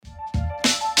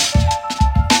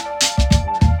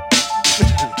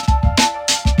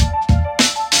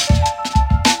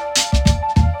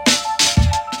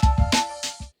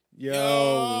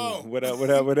What up, what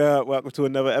up, what up? Welcome to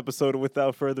another episode of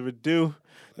Without Further Ado.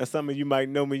 Now, some of you might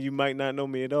know me, you might not know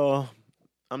me at all.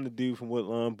 I'm the dude from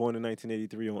Woodlawn, born in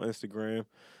 1983 on Instagram.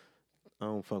 I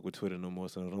don't fuck with Twitter no more,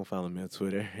 so don't follow me on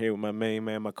Twitter. Here with my main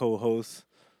man, my co-host.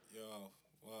 Yo,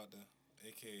 Wilder,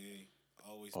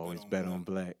 a.k.a. Always bet on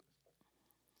black.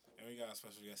 And we got a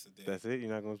special guest today. That's it? You're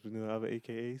not going to do no other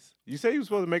AKAs? You say you were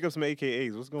supposed to make up some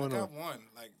AKAs. What's going on? I got one.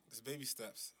 Like, it's baby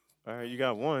steps. All right, you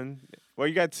got one. Well,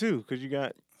 you got two, because you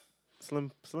got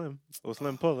Slim, or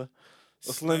Slim Puller,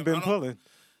 or Slim been pulling.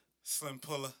 Slim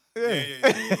Puller. Yeah.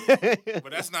 Yeah.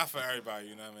 But that's not for everybody,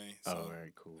 you know what I mean? So, all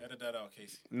right, cool. Edit that out,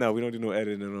 Casey. No, we don't do no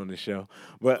editing on the show.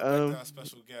 But We got a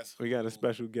special guest. we got a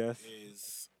special guest.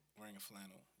 Is wearing a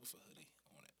flannel with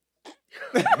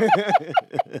a hoodie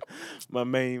on it. My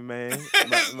main man,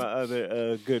 my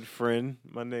other good friend,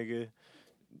 my nigga,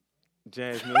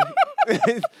 Jasmine.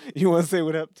 You want to say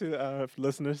what up to our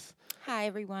listeners? Hi,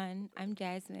 everyone. I'm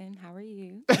Jasmine. How are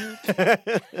you?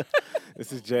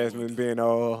 This is Jasmine being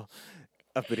all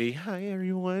uppity. Hi,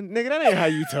 everyone. Nigga, that ain't how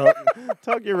you talk.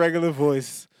 Talk your regular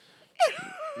voice.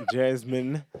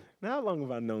 Jasmine. Now, how long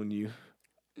have I known you?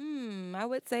 I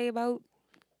would say about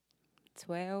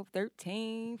 12,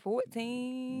 13,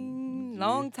 14.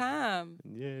 Long time.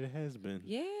 Yeah, it has been.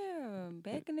 Yeah,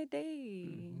 back in the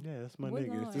day. Yeah, that's my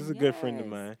Woodlawn, nigga. This is a good friend of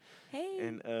yes. mine. Hey.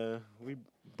 And we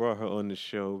brought her on the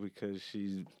show because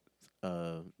she's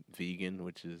vegan,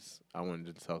 which is, I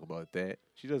wanted to talk about that.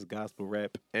 She does gospel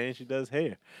rap and she does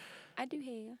hair. I do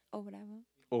hair or whatever.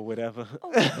 Or whatever.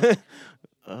 Oh.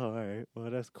 All right. Well,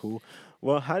 that's cool.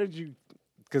 Well, how did you,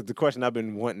 because the question I've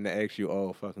been wanting to ask you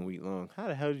all fucking week long, how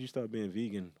the hell did you start being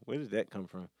vegan? Where did that come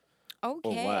from?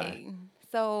 Okay. why?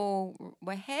 So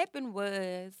what happened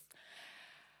was,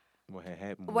 What had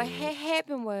happened?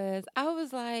 I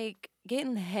was like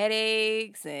getting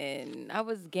headaches and I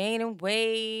was gaining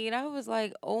weight. I was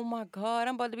like, oh my God,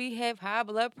 I'm about to have high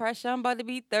blood pressure. I'm about to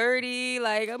be 30.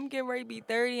 Like, I'm getting ready to be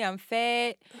 30. I'm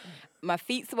fat. My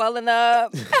feet swelling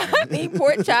up. I need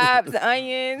pork chops,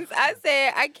 onions. I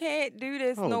said, I can't do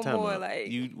this no more.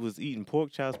 Like, you was eating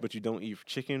pork chops, but you don't eat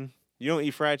chicken. You don't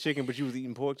eat fried chicken, but you was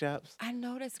eating pork chops. I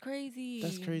know that's crazy.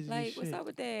 That's crazy. Like, as what's shit. up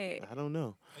with that? I don't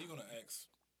know. How you going to ask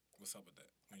what's up with that?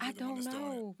 I don't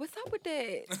know. What's up with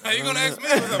that? How you going to ask me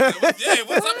what's up with that? Yeah,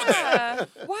 what's up with that?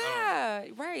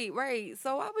 Why? Right.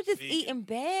 So I was just Vegan. eating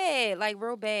bad, like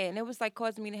real bad. And it was like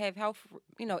causing me to have health,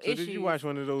 So issues. did you watch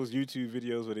one of those YouTube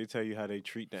videos where they tell you how they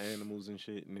treat the animals and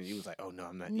shit? And then he was like, oh, no,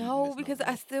 I'm not eating No, this because no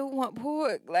more. I still want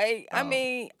pork. Like, I Oh.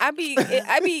 mean, I be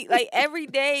like every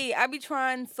day, I be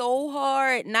trying so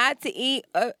hard not to eat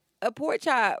a pork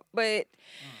chop. But,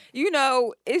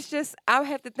 it's just, I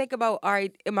have to think about, all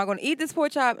right, am I going to eat this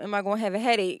pork chop? Am I going to have a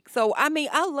headache? So, I mean,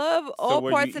 I love all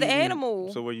were parts you of the eating-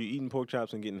 animal. So were you eating pork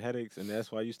chops and getting headaches, and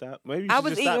that's why you stopped? Maybe you I should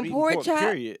was just stop eating pork chop.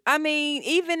 period. I mean,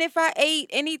 even if I ate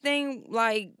anything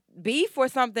like beef or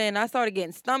something, I started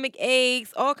getting stomach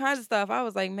aches, all kinds of stuff. I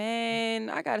was like, man,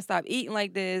 I got to stop eating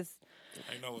like this.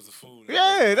 I know it was the food.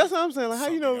 Yeah, that's what I'm saying. Like, how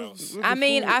you know? Something else. with I the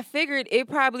mean, food- I figured it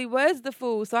probably was the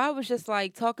food. So I was just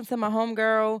like talking to my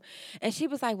homegirl, and she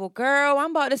was like, well, girl,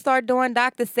 I'm about to start doing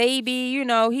Dr. Sabi.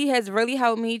 He has really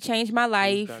helped me change my Who's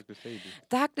life. Dr. Sabi.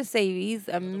 Dr. Sabi, he's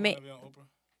The one amazing. that be on Oprah?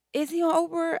 Is he on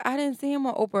Oprah? I didn't see him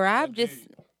on Oprah. I've That just,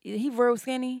 he real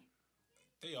skinny.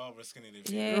 They all were skinny.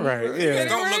 Yeah. Right, They yeah.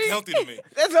 don't look healthy to me.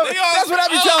 That's They all- what I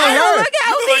be oh, telling I her. look You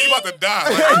look like you healthy. about to die.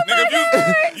 Like,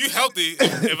 nigga, if you healthy,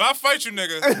 if I fight you,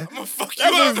 nigga, I'm gonna fuck you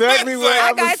That's up. exactly what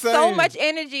I was got so saying. much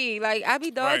energy. Like, I be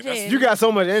Right, that's- dodging. You got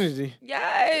so much energy.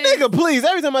 Yes. Nigga, please.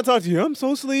 Every time I talk to you, I'm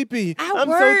so sleepy. I'm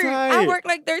so tired. I work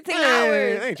like 13 Man, I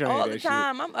hours ain't trying to hear all that the shit.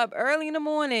 time. I'm up early in the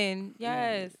morning.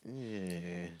 Yes.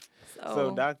 Yeah. So,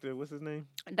 So, Doctor, what's his name?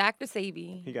 Dr.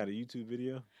 Sabi. He got a YouTube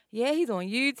video. Yeah, he's on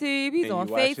YouTube. He's and on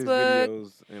you watch his Facebook.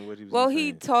 videos and what he was Well, he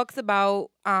saying. talks about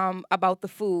the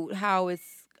food, how it's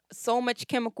so much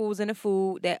chemicals in the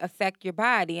food that affect your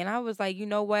body. And I was like, you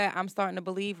know what? I'm starting to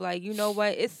believe, like, you know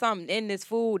what? It's something in this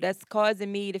food that's causing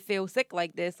me to feel sick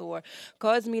like this, or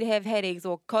causing me to have headaches,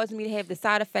 or causing me to have the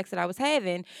side effects that I was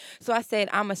having. So I said,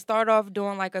 I'm going to start off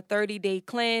doing like a 30-day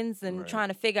cleanse and Right. trying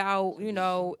to figure out,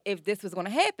 if this was going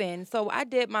to happen. So I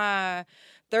did my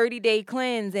 30-day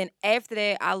cleanse. And after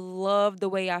that, I loved the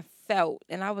way I felt.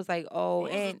 And I was like, oh,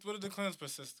 and What did the cleanse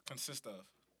consist of?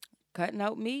 cutting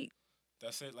out meat.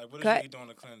 That's it? Like, what did Cut- you eat during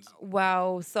the cleanse?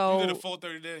 Wow. You So, did a full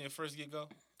 30 day in your first get-go?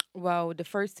 well, the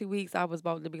first 2 weeks I was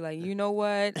about to be like, you know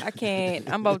what? I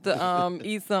can't. I'm about to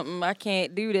eat something. I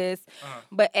can't do this.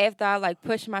 But after I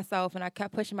pushed myself and I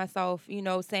kept pushing myself,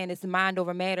 saying it's mind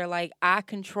over matter, like I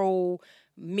control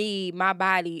my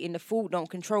body, and the food don't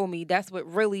control me. That's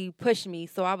what really pushed me.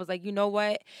 So I was like, you know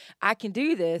what? I can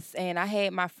do this. And I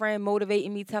had my friend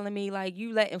motivating me, telling me, like,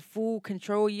 you letting food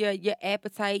control your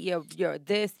appetite, your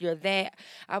this, your that.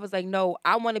 I was like, no,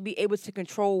 I want to be able to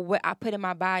control what I put in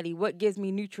my body, what gives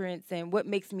me nutrients and what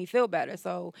makes me feel better.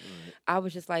 So I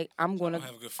was just like, I'm going to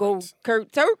go What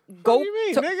do you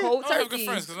mean, nigga? cold I don't have good turkey.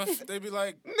 friends because they be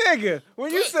like, Nigga,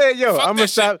 when you said, yo, Fuck I'm gonna that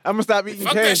stop eating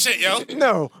fuck candy. that shit, yo.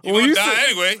 No, You when gonna you die said,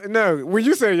 anyway. no, when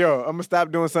you say, yo, I'm gonna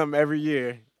stop doing something every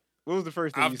year. What was the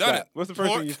first thing I've you done stopped? it. What's the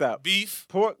first thing you stopped? Beef.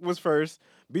 Pork was first.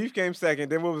 Beef came second.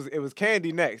 Then it was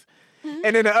candy next.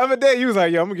 And then the other day, you was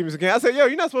like, yo, I'm gonna give you some candy. I said, yo,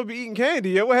 you're not supposed to be eating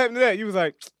candy. Yo, what happened to that? You was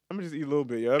like, I'm gonna just eat a little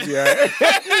bit, yo. I'll be all right.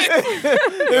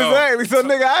 Exactly. So,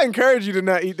 nigga, I encourage you to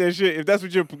not eat that shit if that's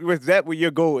what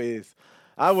your goal is.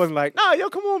 I wasn't like, nah, yo,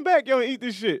 come on back, yo, and eat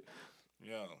this shit.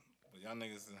 Yo, y'all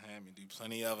niggas done had me do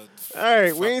plenty of it. All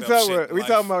right, we ain't talking about. We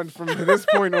talking about from this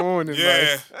point on in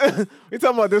life. We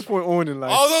talking about this point on in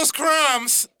life. All those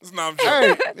crimes. No, I'm joking.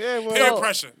 Right. Yeah, well, Peer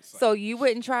pressure. So you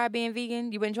wouldn't try being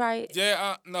vegan? You wouldn't try it?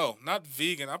 Yeah, no, not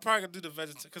vegan. I probably could do the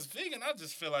vegetarian. Because vegan, I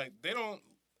just feel like they don't,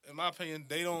 in my opinion,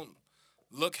 they don't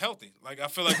look healthy. Like, I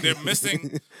feel like they're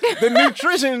missing the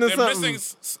nutrition or they're something.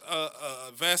 missing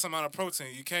a vast amount of protein.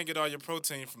 You can't get all your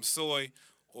protein from soy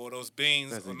or those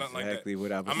beans That's or nothing exactly like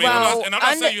that. what I was I mean, Well, I'm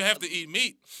not saying you have to eat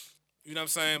meat. You know what I'm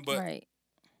saying? But Right.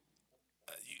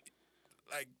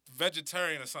 like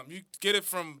vegetarian or something, you get it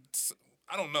from.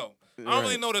 I don't know. I don't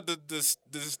really know the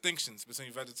distinctions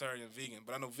between vegetarian and vegan,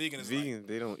 but I know vegan is vegan.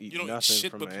 They don't eat you don't eat nothing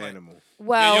shit from but an plant. animal.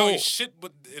 Well, you don't eat shit,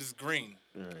 but it's green.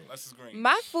 Right. Unless it's green.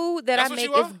 my food that That's I what make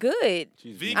you are? is good.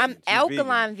 She's Vegan. I'm She's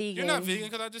alkaline vegan. You're not vegan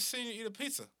because I just seen you eat a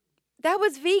pizza. That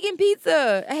was vegan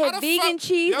pizza. I How had the vegan fuck?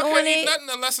 cheese Y'all on can't eat it. nothing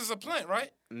unless it's a plant, right?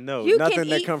 No, You nothing can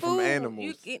that eat come food. from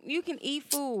animals. You can eat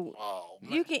food. Oh,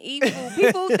 man. You can eat food.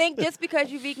 People think just because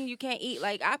you're vegan you can't eat.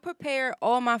 Like, I prepare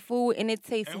all my food and it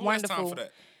tastes And who has wonderful. time for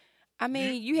that? I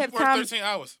mean, you have work time. 13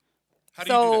 hours. How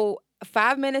do you do So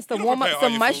 5 minutes to You don't warm up prepare all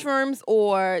some your food. mushrooms,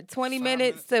 or 20 5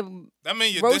 minutes to. that? That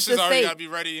means your roast dishes the already steak. got to be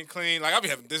ready and clean. Like, I'll be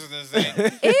having dishes in the sink.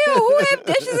 Ew, who have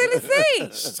dishes in the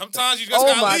sink? Sometimes you just Oh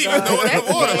got to my leave God, and throw it in that's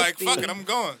the water. Like, nasty. fuck it, I'm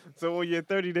going. So on your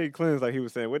 30-day cleanse, like he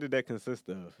was saying, what did that consist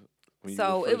of? when you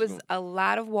So were it first was going? a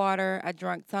lot of water. I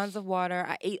drank tons of water.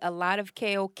 I ate a lot of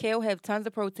kale. Kale have tons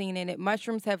of protein in it.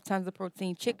 Mushrooms have tons of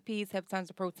protein. Chickpeas have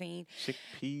tons of protein.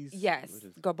 Chickpeas? Yes, What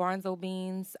is- garbanzo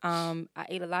beans. I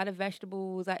ate a lot of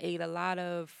vegetables. I ate a lot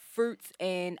of fruits,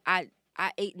 and I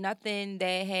ate nothing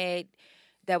that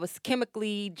was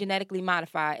chemically, genetically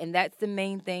modified, and that's the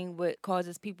main thing. What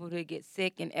causes people to get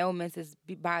sick and ailments is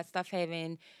by stuff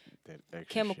having that extra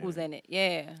chemicals shit. in it.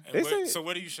 Yeah, And They say- so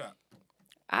where do you shop?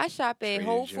 I shop at Trader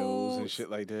Whole Joe's and Foods. shit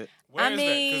like that. Where I is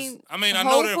mean, that? 'Cause, I mean, I know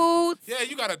Whole they're. Foods, Yeah,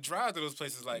 you got to drive to those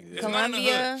places. Like, Yeah. it's not in the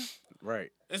hood. Columbia.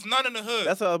 Right. It's not in the hood.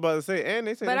 That's what I was about to say. And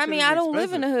they say But that I shit mean, is I don't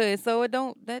live in the expensive. hood,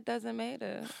 so that doesn't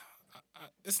matter.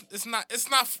 It's not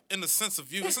in the sense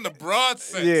of you. It's in the broad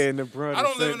sense. Yeah, in the broad I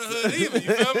don't live in the hood either.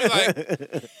 You feel me? Like,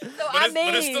 So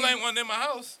but it still ain't one in my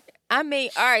house. I mean,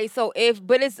 all right. So in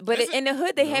the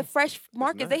hood they No, have fresh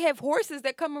markets. not. They have horses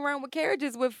that come around with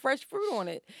carriages with fresh fruit on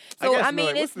it. I So guess, I mean,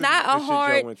 like, what's it's the not shit a y'all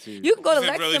hard. went to? You can go to Is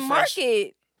it really Lexington fresh?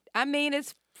 Market. I mean,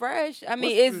 it's fresh. I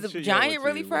mean, What's the is shit y'all Giant went to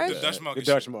really with fresh? The Dutch market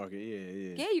The Dutch shit. market,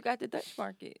 yeah. Yeah, you got the Dutch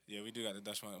Market. Yeah, we do got the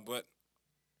Dutch one, but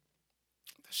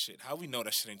that shit. How we know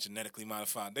that shit ain't genetically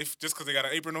modified? They just because they got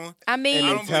an apron on. I mean,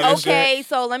 And they tell us okay.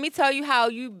 So let me tell you how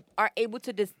you are able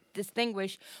to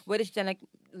distinguish what is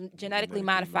genetically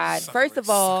modified. First of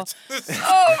all, Sorry,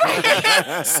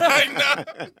 no.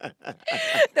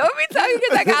 don't me tell you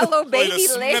because I got a little Play the baby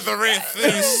leg.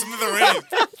 smithereen.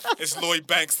 It's Lloyd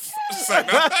Banks. It's like,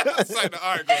 no. It's like, no.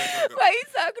 All right, go ahead. Why you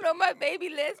talking on my baby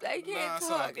list? I can't Nah, it's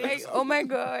all talk. good, Like, it's all oh my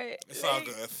god. It's all Like,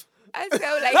 good. I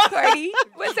sound like Cardi.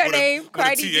 What's her With a- name? with a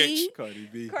Cardi TH. B. Cardi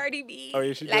B. Cardi B. Oh,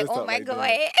 yeah, she like, does oh talk my like god.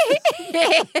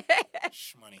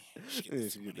 Shmoney. Yeah,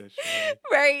 she get that shit.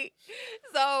 Right.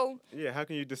 So Yeah, how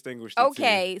can you distinguish the two?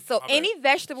 okay, so My bad. any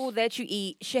vegetable that you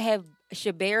eat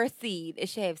should bear a seed. It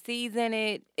should have seeds in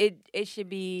it. It should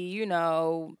be,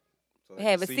 So like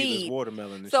have a a seedless seed.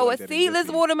 watermelon and so shit a like that in your seedless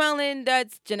feed. watermelon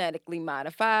that's genetically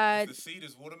modified. The seed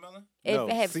is watermelon? If No,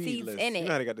 it have seedless. seeds in You it.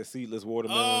 know how they got the seedless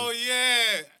watermelon? Oh,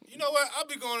 yeah. You know what? I'll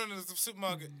be going into the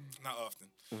supermarket. Not often.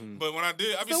 Mhm. But when I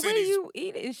do, I'll be So seeing where do these. you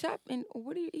eat it? Shopping?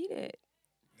 Where do you eat it?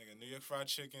 Nigga, New York fried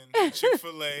chicken,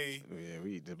 Chick-fil-A, Yeah,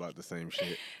 we eat about the same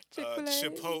shit. Chick-fil-A.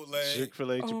 Chipotle.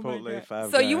 Chick-fil-A, Oh my Chipotle, God.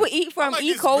 Five So Guys. you would eat I from like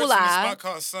E. these grits from this coli. spot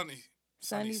called Sunny's.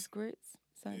 Sunny's grits.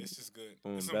 Yeah, Sunny's. it's just good.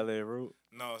 on It's Bel Air Road.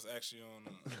 no, it's actually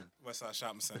on West Side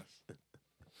Shopping Center.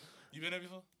 You been there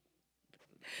before?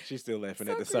 She's still laughing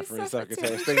at the Sucker, suffering sucker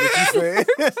succotash thing that you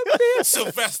said.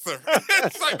 Sylvester.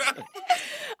 It's like that.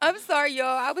 I'm sorry, y'all.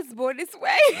 I was born this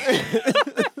way.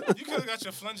 You could have got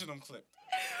your flungulum clipped.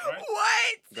 Right?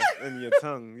 What? That's in your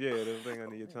tongue. Yeah, the thing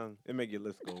under your tongue. It make your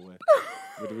lips go away.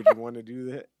 Would you want to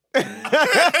do that?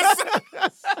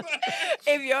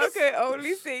 If y'all could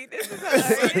only see, this is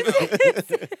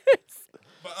hilarious.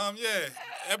 But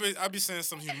yeah, I be seeing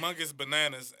some humongous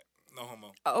bananas. No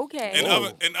homo. Okay.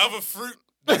 And other fruit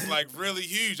that's like really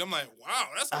huge. I'm like, wow,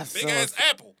 that's a big ass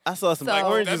apple. I saw some So- like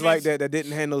oranges That like means- that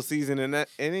didn't have no seasoning and that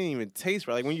it didn't even taste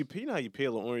right. Like when you know how you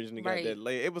peel an orange and you got Right. that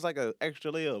layer, it was like an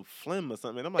extra layer of phlegm or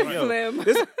something. And I'm like, yo, Phlegm.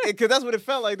 because that's what it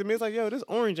felt like to me. It's like, yo, this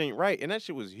orange ain't right, and that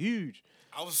shit was huge.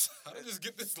 I didn't just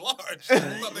get this large. I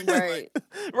thought they get, Right.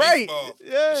 like, Right. baseball.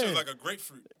 Yeah. That shit was like a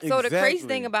grapefruit. So the crazy Exactly.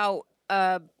 thing about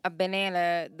a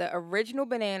banana, the original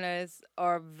bananas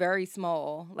are very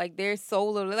small. Like they're so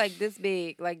little, they're like this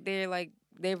big. Like they're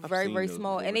very seen very those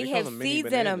small, before, and but they they call have them mini seeds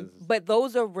in them. bananas. But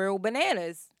those are real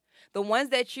bananas. The ones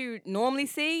that you normally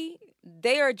see,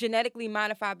 they are genetically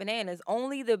modified bananas.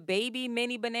 Only the baby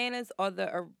mini bananas are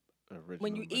the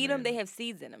when you eat them, they have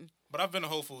seeds in them. But I've been to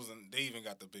Whole Foods and they even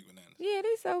got the big bananas. Yeah,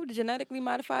 they sell genetically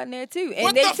modified in there too, and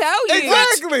What they the tell you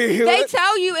Exactly. They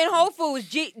tell you in Whole Foods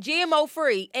GMO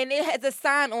free, and it has a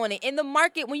sign on it. In the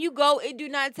market, when you go, it do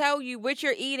not tell you what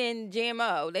you're eating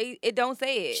GMO. It don't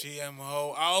say it.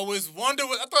 GMO. I always wonder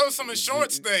I thought it was some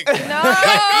insurance thing. No,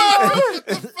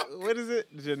 What is it?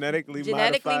 Genetically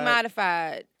genetically modified.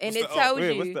 modified, and What's it the O? tells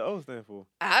Wait, you. what's the O stand for?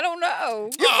 I don't know.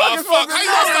 Oh, fuck. How you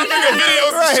gonna start making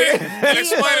videos and shit and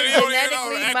explain it? You don't even know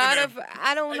the Genetically acronym. modified.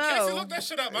 I don't Hey, know. Casey, look that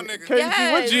shit up, my nigga. Casey,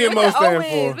 what GMO what the stand O for?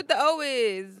 Is, what the O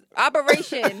is?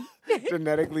 Operation.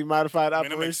 Genetically modified I mean,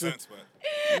 that makes operation. sense,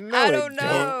 but No, I it don't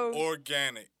know.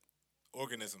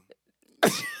 organism,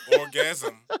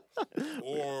 orgasm,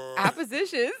 or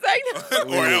Oppositions. Like,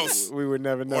 or else, We would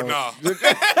never know. or nah.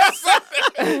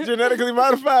 Genetically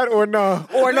modified or no?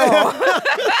 or no.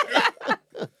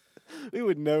 We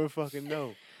would never fucking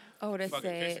know. Oh, that's Fuck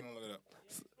it, Casey sad. gonna look it up.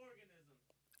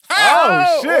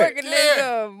 Oh, shit.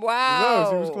 Organism. Wow. No,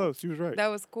 she was close. She was right. That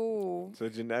was cool. So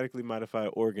genetically modified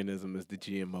organism is the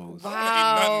GMOs.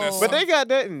 Wow. But they got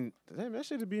that in. Damn, that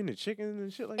should be in the chicken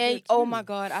and shit like And that. oh too. my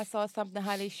God, I saw something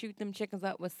how they shoot them chickens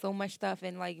up with so much stuff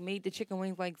and like made the chicken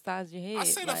wings like size of your head. I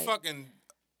seen like, a fucking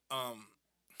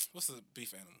what's the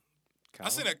beef animal? Cow? I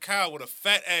seen a cow with a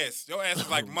fat ass. Your ass is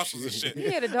like muscles and shit.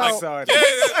 He had a I dog. saw Yeah,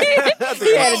 that.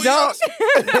 He had a oh, dog.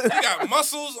 he got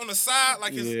muscles on the side,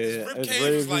 like his Yeah, rib it's cage was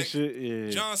raised and like shit. Yeah.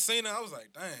 John Cena. I was like,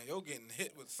 damn, yo getting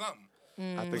hit with something.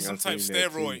 I think Some I've type seen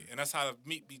that, steroid, too. and that's how the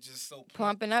meat be just so plump.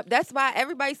 Pumping up. That's why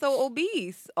everybody's so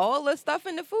obese. All the stuff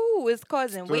in the food is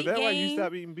causing So weight is that why you gain.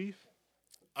 stopped eating beef?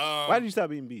 Um, Why did you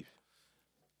stop eating beef?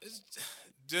 It's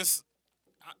just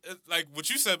like what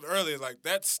you said earlier. Like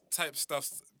that type stuff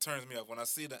turns me up when I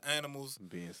see the animals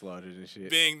Being slaughtered and shit.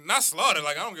 being not slaughtered.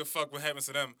 Like I don't give a fuck what happens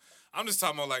to them. I'm just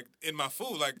talking about like in my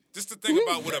food. Like just to think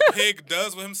about what a pig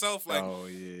does with himself. Like oh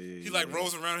yeah. he like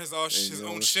rolls around his his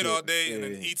own own shit all day and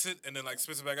then yeah. eats it and then like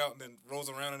spits it back out and then rolls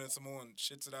around in it some more and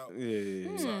shits it out. Yeah.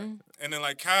 Hmm. And then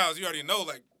like cows, you already know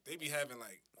like they be having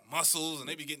like muscles and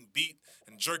they be getting beat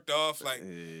and jerked off. Like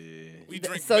we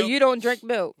drink So milk. you don't drink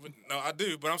milk. No, I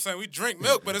do, but I'm saying we drink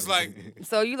milk, but it's like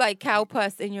So you like cow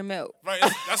pus in your milk. right.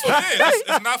 That's what it is.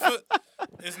 It's not for.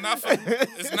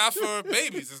 It's not for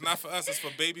babies. It's not for us. It's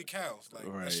for baby cows. Like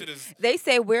Right. that shit is. They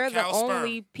say we're the Cow sperm.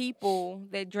 only people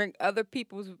that drink other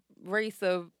people's race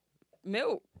of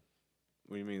milk.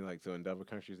 What do you mean, like, so in other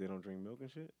countries they don't drink milk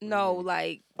and shit? What do you No, mean?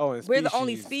 like Oh, in we're the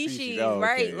only species, Oh, okay,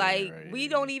 right? yeah, Like right, we yeah.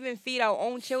 don't even feed our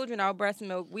own children our breast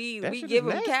milk. We That shit give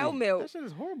is them cow nasty. milk. That shit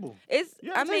is horrible. It's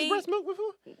You I ever taste mean breast milk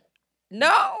before?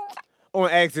 no. On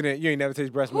accident, you ain't never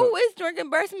taste breast milk. Who is drinking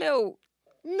breast milk?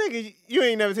 Nigga, you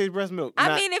ain't never taste breast milk. I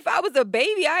Not mean, if I was a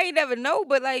baby, I ain't never know.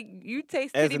 But like you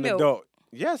taste as titty an milk. adult.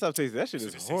 Yes, I've tasted that shit. So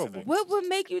Is you tasted horrible. that. What would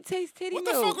make you taste titty What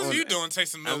the milk? fuck was you doing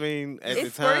tasting milk? I mean, at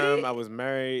It's the time, squirty? I was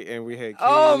married and we had kids.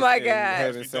 Oh, my and God.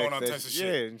 Having You sex, doing all that- types of yeah,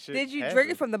 shit. and shit. Did you drink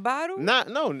happened. it from the bottle?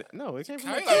 No, it came from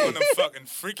How my you like one of kid. them fucking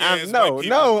freaky ass No, white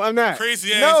people? no, I'm not.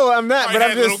 Crazy ass. No, I'm not. Probably But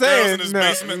had I'm little just girls saying. in his No,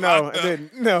 basement no, locked I up.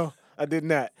 didn't. No, I did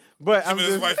not. But Him I'm and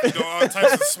his just. wife be doing all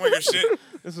types of swinger shit.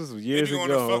 This was They years be going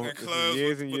ago. to fucking This was clubs years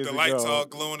with, and with years the lights ago. all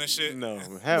glowing and shit. No,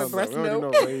 hell no. breast We don't do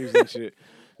no milk? raves and shit.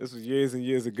 This was years and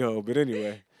years ago. But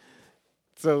anyway,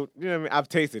 so you know what I mean. I've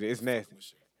tasted it. It's nasty.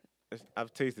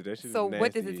 I've tasted that shit. So is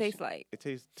what does nasty it as taste shit. like? It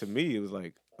tastes to me. It was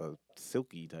like a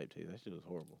silky type taste. That shit was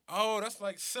horrible. Oh, that's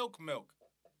like silk milk.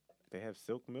 They have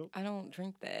silk milk. I don't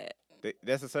drink that.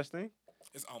 That's a such thing.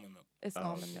 It's almond milk. It's Oh.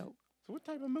 almond milk. So what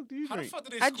type of milk do you How the drink? fuck do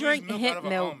they I squeeze drink milk hemp out of an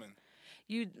milk. almond?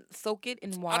 You soak it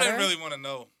in I water. didn't really want to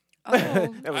know. Oh.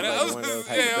 That was I like was- one of those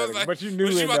yeah, I was hypotheticals. like, But you knew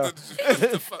what it, about though.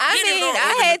 the fuck? I You didn't mean, know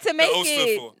I what had the to make O stood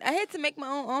it. for. I had to make my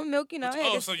own milk. You know, I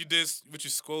had Oh, to so you did? What you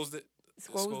squozed it?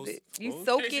 squoze it. You Squoze?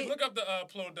 soak Casey, it. look up the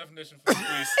plural definition for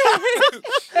squeeze.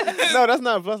 No, that's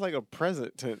not. That's like a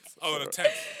present tense. Oh, the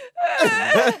text.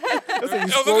 That's when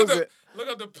you Yo, squoze it. look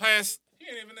up the past. He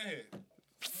ain't even in here.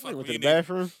 Fuck, Went we to the ain't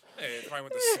bathroom. even- Yeah, probably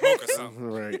went to smoke or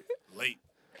something. Right. Late.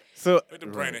 So. Wait, the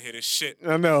Brandon hear this shit.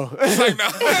 I know. It's like, no.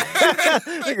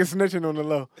 Nigga snitching on the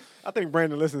low. I think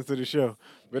Brandon listens to the show.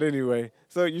 But anyway,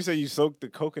 so you say you soak the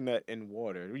coconut in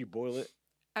water. Do you boil it?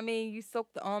 I mean, you soak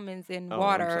the almonds in Oh, I'm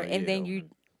water, sorry, and yeah, then okay. you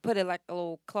put it like a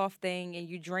little cloth thing, and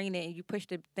you drain it, and you push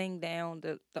the thing down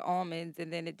the almonds,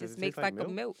 and then it Does just it makes taste like like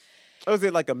a milk. Or is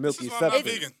it like a This milky is why I'm not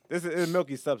substance? vegan. This is a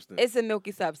milky substance. It's a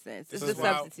milky substance. This It's is a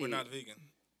why substitute. we're not vegan.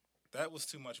 That was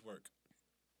too much work.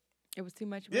 It was too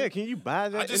much. Yeah, work. can you buy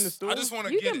that in the store? I just want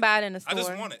to You get can it. buy it in the I just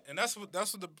store. want it, and that's what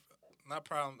the not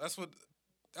problem. That's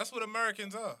what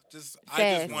Americans are. Just I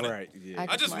Fast. just want it. Right, yeah.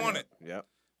 I just want it. Yep.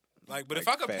 Like, but if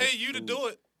Like I could fast pay you to food. do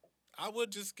it, I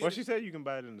would just get Well, it. she said you can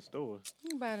buy it in the store. You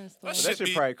can buy it in the store. That But that should should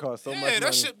be- probably cost so much money. Yeah,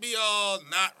 that should be all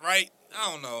not right.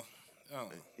 I don't know.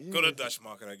 Go to Yeah. Dutch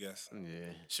Market, I guess.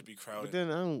 Yeah. Should be But crowded.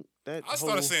 then I don't. That I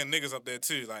started saying niggas up there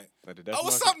too, like, Like the Dutch oh,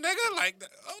 what's market? up, nigga? Like,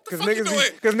 oh, what the Cause fuck you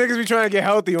doing? niggas be trying to get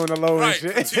healthy on the low Right,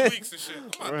 and for shit. 2 weeks and shit. I'm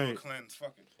not doing Right. cleanse.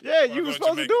 Fuck it. Yeah, Before I you go were to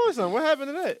supposed to Jamaica. do something. What happened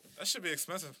to that? That should be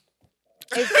expensive.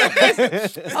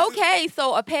 Okay,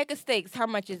 so a pack of steaks, how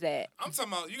much is that? I'm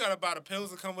talking about you gotta buy the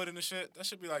pills that come with it and shit. That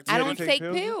should be like. I You don't take take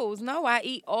pills? pills. No, I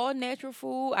eat all natural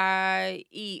food. I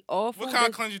eat all food. What kind of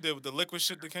that's- cleanse you did with the liquid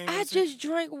shit that came I with it? just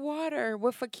drink water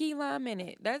with a key lime in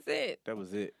it. That's it. That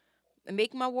was it. And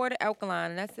make my water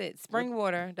alkaline. And that's it. Spring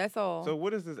water. That's all. So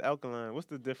what is this alkaline? What's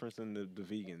the difference in the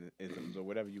veganisms or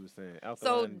whatever you were saying?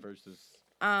 Alkaline versus.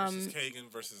 versus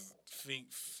Kagan versus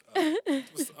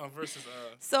versus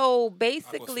So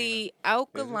basically,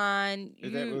 alkaline.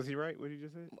 Is that was he right? What he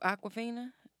just said? Aquafina.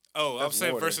 Oh, I'm That's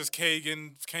saying water. versus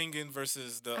Kangen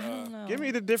versus the I don't know. Give me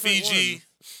the different Fiji.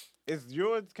 ones. It's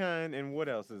your kind, and what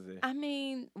else is it? I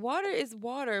mean, water is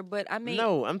water, but I mean,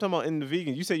 No, I'm talking about in the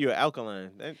vegan. You say you're alkaline.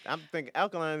 I'm thinking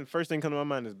alkaline. First thing come to my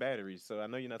mind is batteries. So I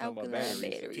know you're not talking alkaline about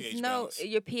batteries. batteries. pH No, balance.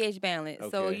 your pH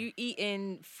balance. So Okay. you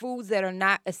eating foods that are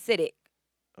not acidic.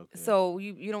 Okay. So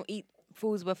you don't eat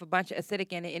foods with a bunch of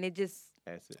acidic in it, and it just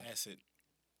acid. Acid.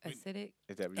 acidic.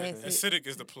 Is that what you're saying? Acidic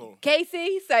is the plural.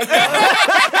 Casey, say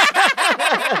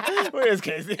Where is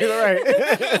Casey? All right.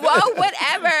 well,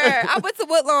 whatever. I went to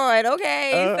Woodlawn.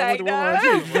 Okay, I went say to no. Woodlawn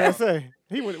too. What I say?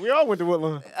 We all went to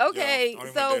Woodlawn. Okay, Yo, I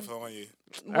only so went there for 1 year.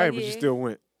 All right, but you still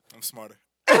went. I'm smarter.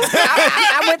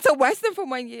 I went to Western for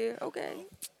 1 year. Okay,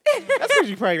 That's because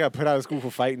you probably got put out of school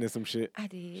for fighting or some shit. I She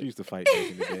did used to fight back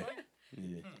in the day.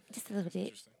 Yeah. just a little bit.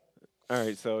 Interesting. All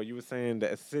right, so you were saying the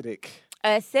acidic.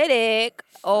 Acidic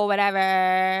or whatever.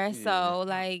 Yeah. So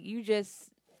like you just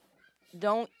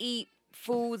don't eat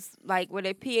foods like where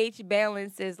the pH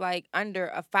balance is like under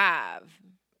a 5.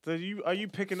 So are you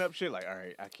picking up shit like, all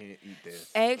right, I can't eat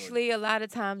this? Actually, a lot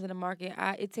of times in the market,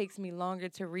 it takes me longer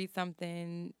to read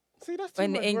something See, that's too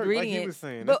in much the work, like he was ingredients.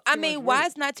 saying. But That's I too mean, much why work.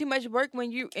 it's not too much work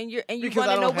when you Because want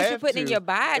I to know don't what you're have putting in to. your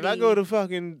body? If I go to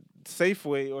fucking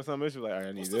Safeway or something, it's like, all right,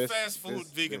 I need What's this. the fast food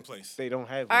this, vegan this. place? They don't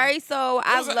have All one. right, so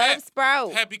I was an love app?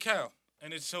 Sprout. Happy Cow,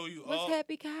 and it show you What's all.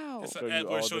 Happy Cow? It's Show an you app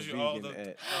where all it the shows you all the. vegan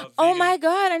app. Oh vegan- my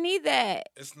God, I need that.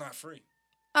 It's not free.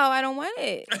 Oh, I don't want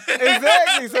it.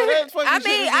 Exactly. So that fucking I shit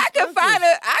mean, is I can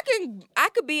expensive. I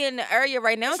could be in the area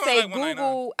right now. It's Say only like $1.99.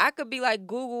 Google. I could be like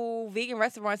Google vegan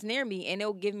restaurants near me, and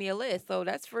it'll give me a list. So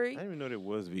that's I free. didn't even know there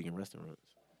was vegan restaurants.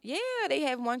 Yeah, they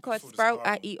have one called Food is Sprout. I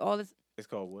horrible. eat all this It's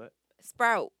called what?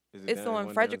 Sprout. Is it It's down on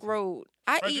one Frederick downtown? Road.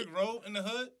 I eat Frederick Road in the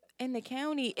hood. in the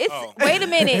county. It's Oh. wait a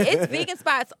minute. It's vegan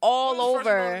spots all Where's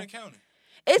Frederick Road over. in the county?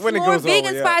 It's When it more goes all the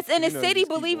vegan way up, spots in the you know, you city, just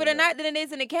keep believe it or going up. not, than it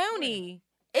is in the county.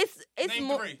 It's Name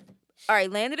more. 3. All right,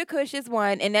 Land of the Kush is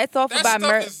one, and that's off That by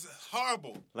stuff is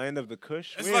horrible. Land of the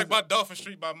Kush. It's Where like is by Dolphin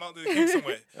Street by Mountain King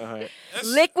somewhere. it? Uh-huh. That's-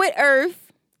 Liquid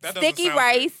Earth, that doesn't Sticky sound good.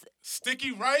 Rice.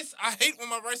 Sticky rice? I hate when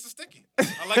my rice is sticky.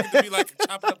 I like it to be like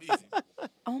chopped up easy.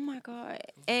 Oh my God!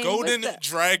 And Golden what's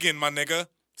Dragon, my nigga.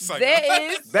 It's the- like,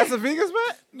 There is That's a vegan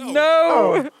spot? no.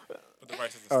 no. But the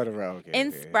rice is Oh, sticky. the route. Okay.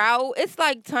 And okay. Sprout, it's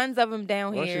like tons of them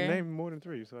down Well, she here. named more than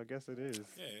 3, so I guess it is.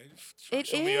 Yeah, It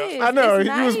show me up. is. I know. It's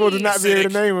You were supposed to not nice. be able to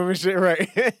Acidic. name them and shit, right?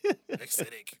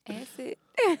 Acidic. Acid.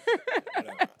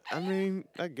 Whatever. I mean,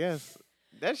 I guess.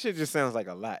 That shit just sounds like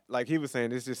a lot. Like he was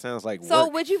saying, this just sounds like So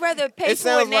work. would you rather pay It for it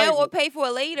sounds now like- or pay for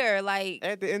it later? Like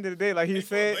At the end of the day, like he Pay for it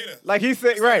said, later. like he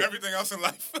said, It's like right, everything else in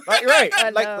life. like right, I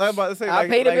like know. I'm about to say, I'll like,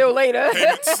 pay the like, bill later.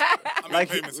 Payments. I mean, like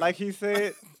payments. like he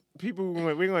said, people,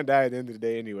 we're gonna die at the end of the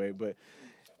day anyway. But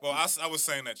Well, I was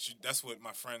saying that's what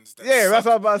my friends. That yeah, that's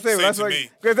what I was about to say. say That's to what, me.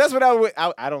 because that's what I would.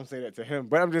 I don't say that to him,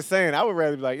 but I'm just saying I would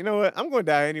rather be like, you know what, I'm gonna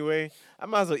die anyway. I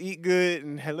might as well eat good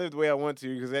and live the way I want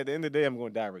to, because at the end of the day, I'm gonna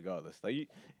die regardless. Like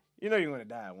you know, you're gonna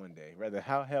die one day, rather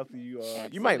how healthy you are.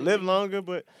 You might live longer,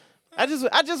 but I just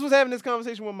was having this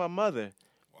conversation with my mother,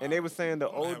 and they were saying the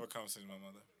I want to old. have a conversation with my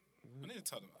mother. I need to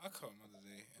tell them. I called my mother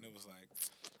today, and it was like,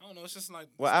 I don't know. It's just like.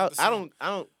 Well, it's not the I same.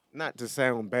 don't. Not to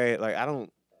sound bad, like I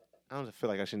don't feel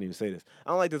like I shouldn't even say this.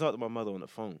 I don't like to talk to my mother on the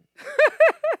phone.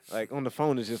 Like on the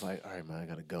phone, it's just like, all right, man, I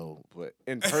gotta go. But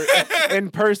in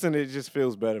person, it just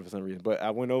feels better for some reason. But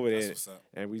I went over That's there what's up.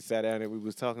 and we sat down and we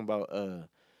was talking about. I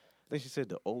think she said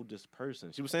the oldest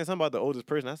person. She was saying something about the oldest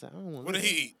person. I said, I don't want. What did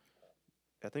he eat?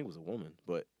 I think it was a woman,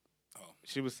 but Oh.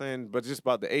 she was saying, but just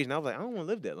about the age. And I was like, I don't want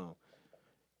to live that long.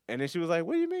 And then she was like,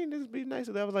 what do you mean? This would be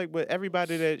nicer. I was like, but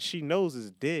everybody that she knows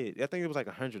is dead. I think it was like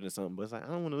 100 or something. But it's like, I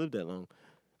don't want to live that long.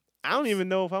 I don't even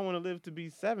know if I want to live to be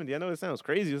 70. I know it sounds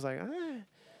crazy. It's like,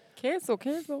 Cancel.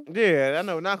 yeah, I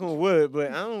know, knock on wood,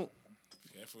 but I don't.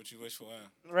 Yeah, for what you wish for.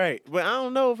 Right. But I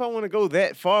don't know if I want to go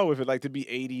that far with it, like to be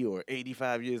 80 or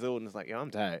 85 years old. And it's like, yo,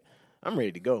 I'm tired. I'm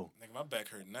ready to go. Nigga, my back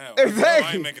hurt now. Exactly.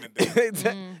 I ain't making it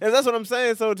there. And that's what I'm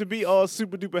saying. So to be all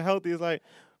super duper healthy is like,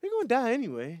 we're going to die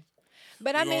anyway.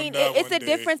 But You I gonna mean, die it's one a day.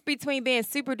 difference between being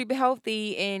super duper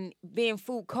healthy and being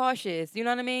food cautious. You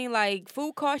know what I mean? Like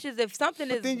food cautious, if something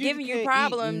But is then giving you can't eat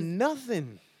problems,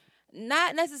 nothing.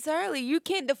 not necessarily. You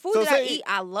can't. The food So that I say- eat,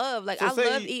 I love. Like so I say-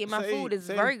 love eating my say- food. It's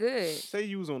say- very good. Say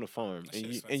you was on a farm That and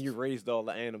shit you expensive. raised all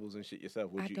the animals and shit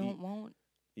yourself. Would I you don't eat? want.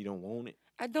 You don't want it?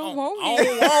 I don't I want don't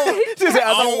it. want it. She said,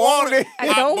 I don't want it. I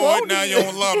Hot don't boy, want now it. you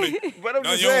don't love me. But I'm Now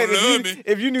just you saying, don't love me.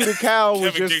 if you knew the cow was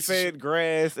Kevin just Gates fed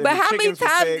grass and But the how many chickens was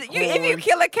times fed if you corn,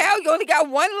 kill a cow, you only got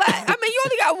one life. I mean, you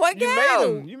only got one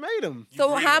cow. you made them. You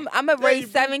So breed how 'em. I'm gonna Yeah, raise you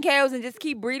 7 cows and just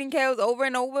keep breeding cows over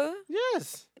and over?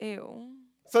 Yes. Ew.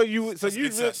 So you That's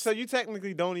incest. so you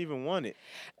technically don't even want it.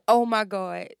 Oh my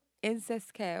God.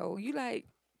 Incest cow. You like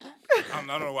I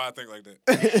don't know why I think like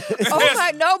that. oh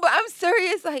my no, but I'm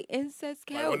serious. Like incest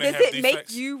Like, cow. when they Does have it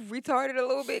defects? make you retarded a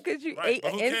little bit because you Right, ate but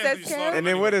an who cares? incest You cow? slaughter And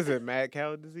then what anyway. is it? Mad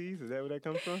cow disease? Is that where that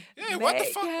comes from? Yeah, what the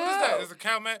Mad fuck? What is cow. that? Is a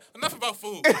cow man? Enough about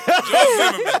food. Joe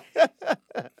Zimmerman.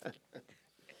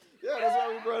 Yeah, that's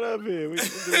why we brought up here.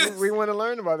 We want to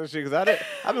learn about this shit because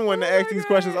I've been wanting to ask these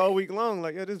questions all week long.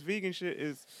 Like, yo, this vegan shit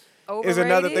is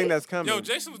another thing that's coming. Yo,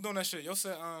 Jason was doing that shit. Yo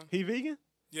said, he vegan?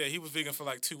 yeah, he was vegan for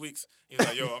like 2 weeks. He was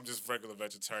like, yo, I'm just regular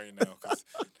vegetarian now because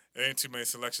there ain't too many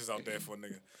selections out there for a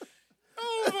nigga.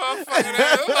 Oh, motherfucking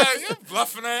ass. I'm like, you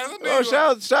bluffing ass. That Oh, nigga-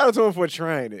 shout out to him for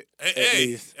trying it. Hey, at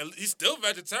least. he's still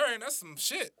vegetarian. That's some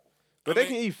shit. But I they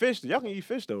mean- can eat fish. Y'all can eat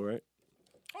fish though, right?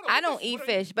 Hold on, I what don't the- eat what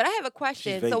are you- fish, but I have a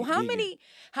question. So how vegan.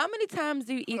 many times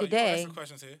do you eat Hold a on, you wanna ask day? some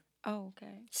questions here. Oh,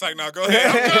 okay. It's like, nah, go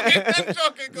ahead. I'm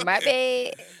joking. Go My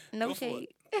ahead. bad. No Go for shade.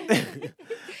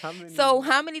 How many? So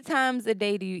how many times a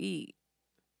day do you eat?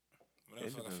 Whatever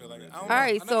the fuck I feel like. I don't All know. I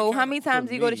right. never So how counted. many times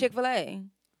do you go to me. Chick-fil-A?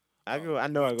 I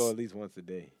know I go at least once a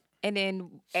day. And then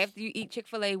after you eat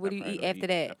Chick-fil-A, what do you I probably eat don't after I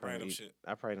that? probably Random don't eat- shit.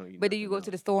 I probably don't eat. But do you nothing go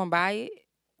to the else. store and buy it,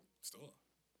 Store.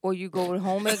 or you go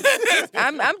home and?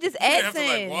 I'm just You have to like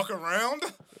asking. walk around.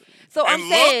 So I'm and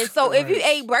saying, look. so if you Right.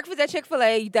 ate breakfast at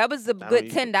Chick-fil-A, that was a don't good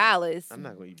eat $10. I'm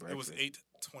not gonna eat It breakfast. was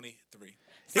 8:23.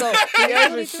 So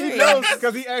He knows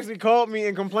because he actually called me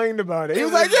and complained about it. He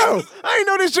was like, "Yo, I didn't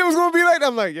know this shit was gonna be like that."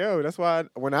 I'm like, "Yo, that's why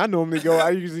when I normally go,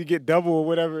 I usually get double or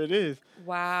whatever it is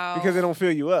Wow. because it don't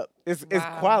fill you up. It's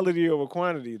Wow. quality over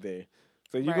quantity there.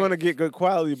 So you're Right. gonna get good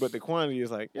quality, but the quantity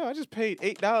is like, yo, I just paid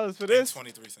 $8 for this.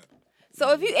 23 cents.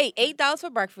 So if you ate $8 for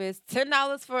breakfast,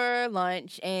 $10 for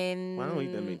lunch, and Well, I don't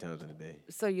eat that many times in a day.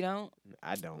 So you don't.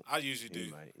 I don't. I usually You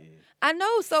do. might, yeah. I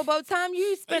know. So by the time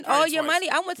you spent all probably your twice. money,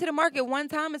 I went to the market one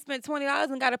time and spent $20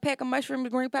 and got a pack of mushrooms,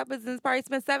 green peppers, and probably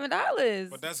spent $7.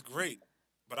 But that's great.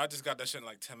 But I just got that shit in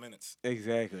like 10 minutes.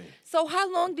 Exactly. So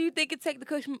how long do you think it take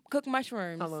to cook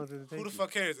mushrooms? How long does it take? Who the you?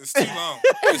 fuck cares? It's too long.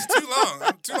 It's too long.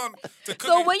 I'm too long to cook.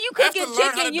 So it. when you I have cook to your learn how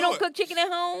chicken, to you do don't it. cook chicken at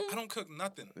home? I don't cook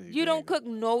nothing. You don't Exactly. cook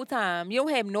no time. You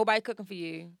don't have nobody cooking for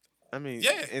you. I mean,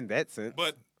 Yeah. in that sense.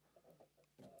 But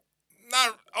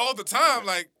not all the time.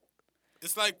 Like,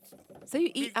 it's like So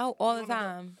you eat out all the you wanna go-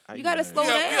 time. I You eat gotta out. slow We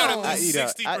gotta down. I eat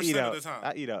out. 60% of the time.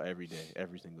 I eat out every day,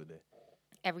 every single day.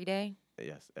 Every day.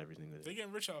 Yes, every single they day.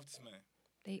 getting rich off this man.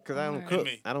 Because I don't are. cook.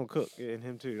 me. I don't cook. Yeah, and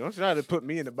him too. Don't try to put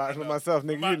me in the box with know. myself,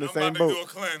 nigga. You in the I'm same about to do boat. a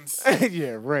cleanse.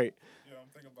 Yeah, right. Yo, I'm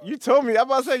thinking about You told me. I'm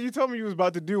about to say you told me you was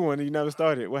about to do one and you never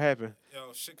started. What happened?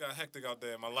 Yo, shit got hectic out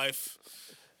there in my life.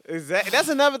 Exactly. That's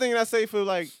another thing that I say for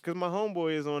like, because my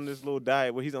homeboy is on this little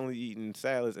diet where he's only eating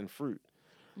salads and fruit.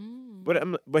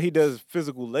 But he does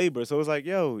physical labor, so it's like,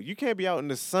 yo, you can't be out in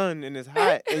the sun and it's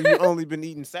hot and you only been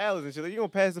eating salads and shit. Like, you gonna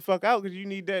pass the fuck out because you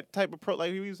need that type of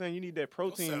like he was saying, you need that Those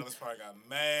protein. salads probably got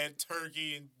mad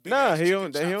turkey and big Nah, ass he chicken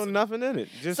don't chops in it. nothing in it.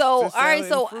 Just So, all just right, salad and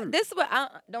so fruit. this is what I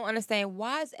don't understand.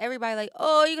 Why is everybody like,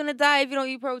 oh, you're going to die if you don't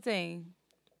eat protein?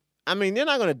 I mean, they're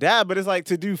not gonna die, but it's like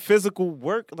to do physical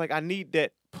work. Like I need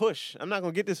that push. I'm not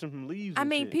gonna get this from leaves. I and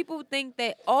mean, shit. people think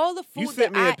that all the food You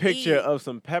sent that me I a picture eat, of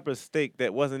some pepper steak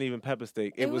that wasn't even pepper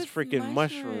steak. It was freaking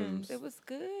mushrooms. It was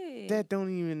good. That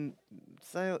don't even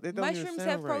sound. That don't even Mushrooms sound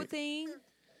have right. protein.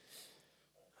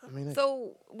 I mean,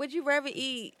 So, would you rather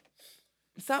eat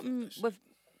something with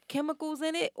chemicals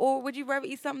in it, or would you rather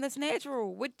eat something that's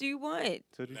natural? What do you want?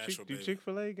 so Natural, do baby.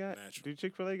 Chick-fil-A got Natural. do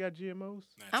Chick-fil-A got GMOs?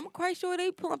 I'm quite sure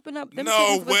they pumping up them No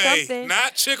chickens with way. something.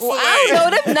 Not Chick-fil-A. Well, I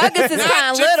don't know. Them nuggets is Not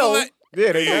kind of Chick-fil-A. little.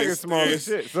 Yeah, they Yes, nuggets small as yes.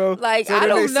 shit. So Like, so I then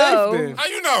don't they safe know. then. How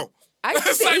you know? I used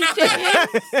It's to like eat not-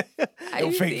 chicken. I Don't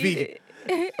used fake to eat vegan.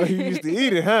 it. Oh, you used to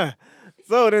eat it, huh?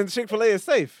 So then Chick-fil-A is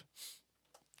safe.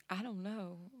 I don't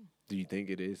know. Do you think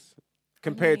it is?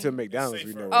 Compared to mean, McDonald's,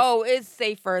 we safer. know. Oh, it's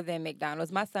safer than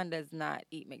McDonald's. My son does not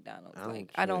eat McDonald's.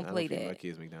 I don't play feed my that.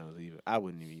 kids McDonald's either. I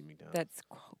wouldn't even eat McDonald's.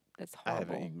 That's I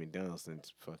horrible. haven't eaten McDonald's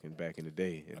since fucking back in the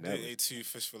day. I And did that eat was, 2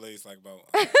 fish fillets like about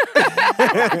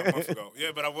a month ago.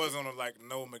 Yeah, but I was on a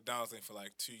no McDonald's thing for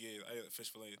like 2 years. I ate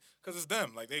fish fillets because it's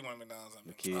them. Like they want McDonald's.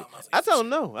 I'm kid. like, I tell them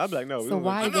no. I'd be like, no. we So don't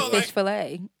why I is know, it like- fish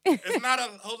fillet? It's not a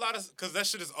whole lot of because that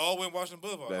shit is all the way in Washington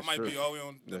Boulevard. That's I might true. be all the way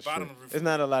on the That's bottom true. of It's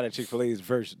not a lot of Chick-fil-A's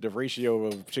versus the ratio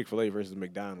of Chick-fil-A versus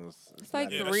McDonald's. It's like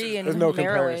not- Yeah, that 3 shit- in There's no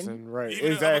Maryland. comparison, right? Even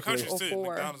in other Exactly. countries Or too.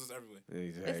 4. McDonald's is everywhere.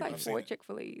 Exactly. It's like I've 4 seen it.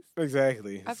 Chick-fil-A's.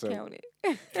 Exactly. I've So counted.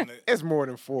 And the- it's more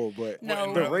than 4, but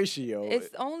No. the ratio. It's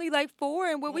only like 4,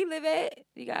 and where we live at,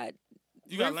 you got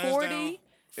you got Route Lansdowne, 40,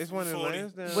 it's one in 40,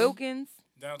 Lansdowne. Wilkins.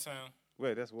 downtown.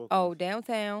 Wait, that's Wilkins. Oh,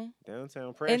 downtown. Downtown.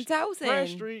 In Pratt Towson.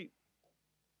 Street.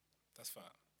 That's fine.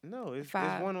 No, it's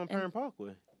 5 one on and- Parent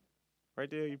Parkway. Right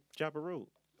there, you chop a road.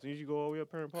 As soon as you go all the way up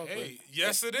Parent Parkway. Hey,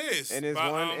 yes, it is. And there's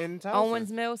But, one in Towson.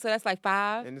 Owens Mill, so that's like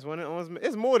 5. And there's one in Owens Mill.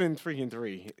 It's more than freaking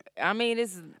 3. I mean,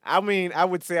 I mean, I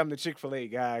would say I'm the Chick-fil-A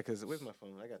guy because where's my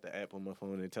phone? I got the app on my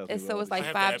phone and it tells me. so all it's the like I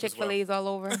shit. have the 5 app as well. Chick-fil-A's all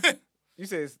over. You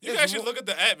say it's, You can it's actually more- look at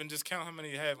the app and just count how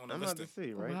many you have on the I'm about list. to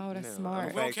see, right? Wow, that's now. smart. I'm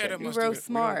We don't fact care that checking. much, You real do we?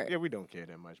 smart. Yeah, we don't care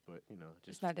that much, but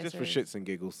just not that just for serious. shits and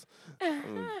giggles. I'm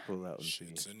gonna pull out and see.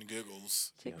 Shits and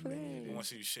giggles. Chick-fil-A. I want to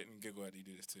see you shit and giggle after you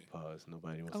do this too. Pause.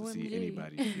 Nobody wants to see OMG.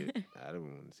 anybody shit. I don't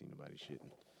want to see nobody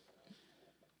shitting.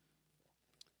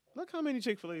 Look how many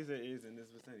Chick-fil-A's there is in this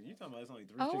vicinity. You talking about it's only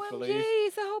 3 OMG, Chick-fil-A's?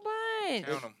 it's a whole bunch.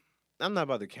 Count them. I'm not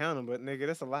about to count them, but nigga,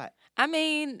 that's a lot. I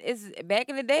mean, it's back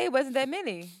in the day, it wasn't that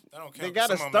many. I don't count. They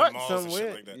gotta Some of 'em in start malls and shit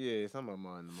somewhere. like that. Yeah, some of them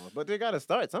are in the mall, but they gotta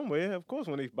start somewhere. Of course,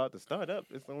 when they about to start up,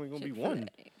 it's only gonna be one.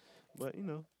 Chick-fil-A. But you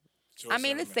know, George I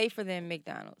mean, it's Zimmerman. safer than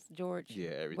McDonald's. George, yeah.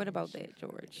 Everything what is about safe. that,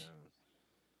 George?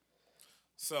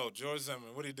 So George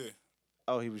Zimmerman, what did he do?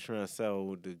 Oh, he was trying to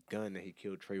sell the gun that he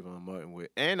killed Travon Martin with,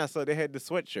 and I saw they had the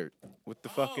sweatshirt with the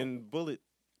Oh. fucking bullet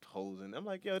holes in. I'm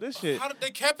like, yo, this shit. How did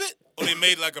they kept it? Or they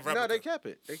made like a replica? No, they kept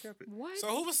it. They kept it. What? So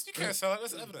who was? You can't sell it.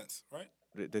 That's evidence, right?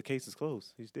 The case is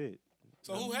closed. He's dead.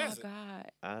 So oh who my has it?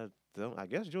 God. I don't. I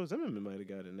guess Joe Zimmerman might have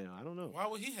got it now. I don't know. Why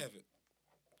would he have it?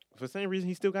 For the same reason,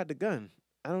 he still got the gun.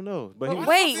 I don't know, but But he was,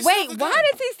 why wait, the fuck he wait. still Why the gun?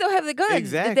 does he still have the gun? Did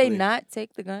Exactly. they not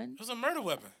take the gun? It was a murder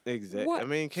weapon. exactly. What? I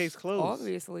mean, case closed.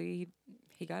 Obviously,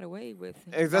 he got away with.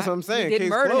 That's what I'm saying. He didn't Case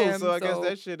murder closed. him, so I guess so-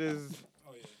 that shit is.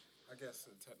 Oh yeah, I guess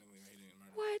technically he didn't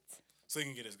murder. him. What? So he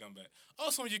can get his gun back.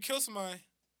 Also, when you kill somebody,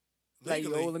 Like,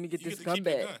 legally, yo, let me get you this to gun keep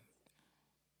your back. gun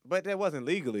But that wasn't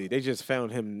legally. They just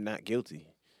found him not guilty.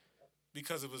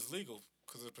 because it was legal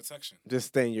because of protection. Just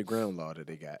stand your ground law that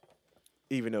they got.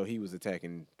 Even though he was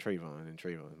attacking Travon,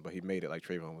 but he made it like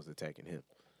Travon was attacking him.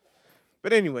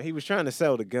 But anyway, he was trying to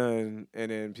sell the gun, and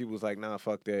then people was like, nah,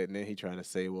 fuck that. And then he trying to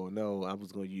say, well, no, I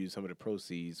was going to use some of the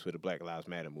proceeds for the Black Lives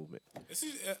Matter movement. I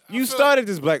You feel started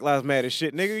this Black Lives Matter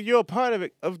shit, nigga. You're a part of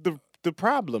it, of the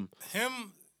problem. like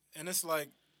him, and it's like,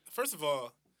 first of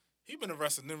all, he been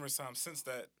arrested numerous times since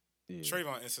that Yeah,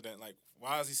 Travon incident. Like,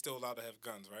 why is he still allowed to have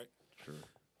guns, right? true.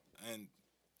 And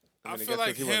I, I mean, feel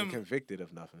like he wasn't him. convicted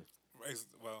of nothing.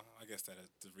 Well, I guess that is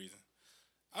the reason.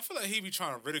 I feel like he be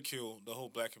trying to ridicule the whole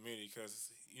black community because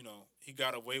he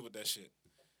got away with that shit.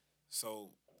 So,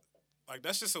 like,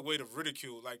 that's just a way to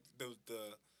ridicule. Like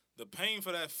the pain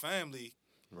for that family.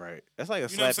 Right. That's like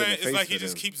a You know what slap I'm in saying? the face It's like for he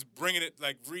just them. keeps bringing it.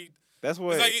 Like That's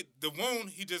what. it's like the wound.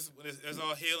 He just it's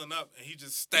all healing up, and he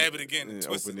just stab it again and and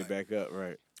twist open it. it back up,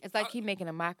 right? It's like he making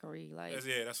a mockery. Like,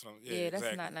 That's what I'm. Yeah, yeah, that's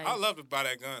exactly. not nice. I love to buy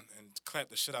that gun and clap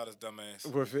the shit out of his dumb ass.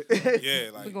 With it. Yeah, we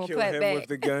like gonna kill clap him back. with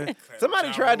the gun. clap Somebody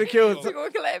John tried to Rowe. kill. We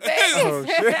gonna clap back. Oh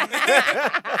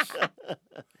shit!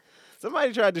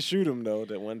 Somebody tried to shoot him though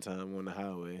that one time on the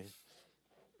highway.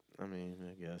 I mean,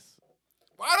 I guess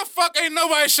Why the fuck ain't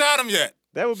nobody shot him yet?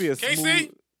 that would be a KC?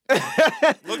 smooth.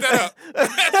 Look that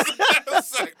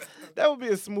up. That would be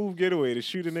a smooth getaway to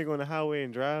shoot a nigga on the highway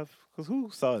and drive. Cause who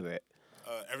saw that?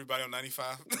 Everybody on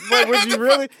 95. But would you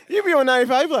really? You be on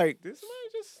 95, you be like, this somebody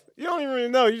just. You don't even really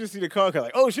know. You just see the car crash.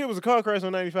 Like, oh shit, it was a car crash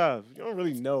on 95. You don't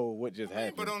really know what just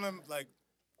happened. But on them, like,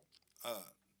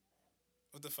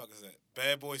 what the fuck is that?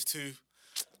 Bad Boys 2.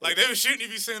 Like, they were shooting, you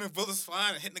be seeing the bullets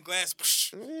flying and hitting the glass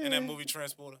in that movie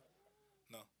Transporter.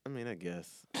 No. I mean, I guess.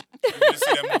 You didn't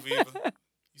see that movie either?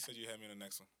 You said you had me in the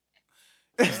next one.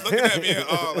 Just looking at me and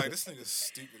all like, this nigga's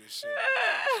stupid as shit.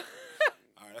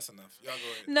 All right, that's enough. Y'all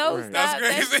go ahead. No, Right. stop.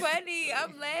 That's That's crazy. funny.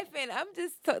 I'm laughing. I'm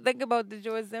just thinking about the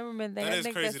George Zimmerman thing. That I is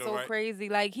think crazy that's though, so right? crazy.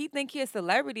 Like, he think he a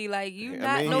celebrity. Like, you I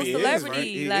not mean, no he is, celebrity. right?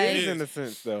 He like, is in a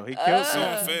sense though. He killed. It's so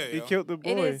unfair, He yo. killed the boy.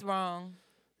 it is wrong.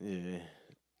 Yeah.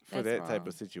 For That's that type wrong.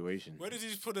 of situation. Where did you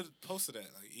put a posted at?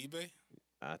 Like eBay?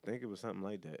 I think it was something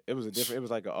like that. It was a different. It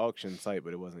was like an auction site,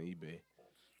 but it wasn't eBay.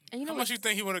 And you know How what? much you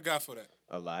think he would have got for that?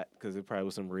 A lot, because it probably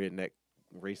was some redneck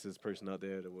racist person out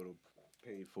there that would have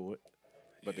paid for it.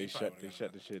 But Yeah, they he probably shut would've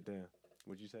got the shit down.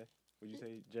 What'd you say? What'd you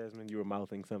say, Jasmine? You were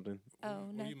mouthing something. Oh,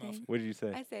 What are you nothing. mouthing? What did you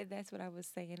say? I said that's what I was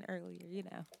saying earlier. You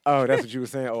know. Oh, that's what you were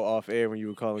saying. Oh, off air when you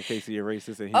were calling Casey a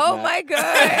racist, and he's Oh not. my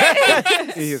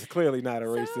God. He is clearly not a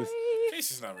racist. Sorry.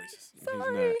 Casey's not racist. He's Sorry.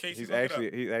 not. Casey, He's look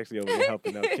it actually he's over there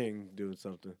helping out King doing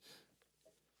something.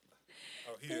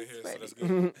 Oh, he didn't hear, so funny. that's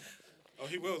good. Oh,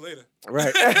 he will later.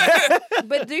 Right.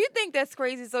 But do you think that's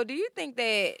crazy? So do you think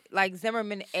that like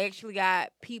Zimmerman actually got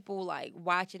people like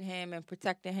watching him and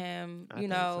protecting him? I You think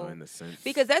know, so, in a sense.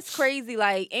 because that's crazy.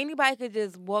 Like anybody could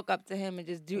just walk up to him and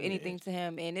just do Yeah. anything to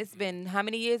him, and it's been how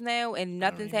many years now, and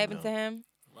nothing's even happened know. to him.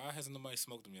 Why hasn't nobody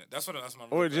smoked him yet? That's my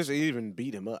Or real just question. even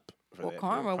beat him up. For Well, that,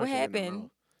 karma, what punch him in the happened? mouth.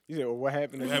 You said, well, what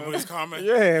happened? to What happened him? with his karma? Yeah,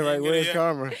 He ain't right. get Where's it yet.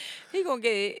 karma? He gonna get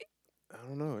it. I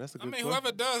don't know. That's a I good mean, question.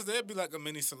 whoever does, there'd be like a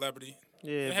mini celebrity.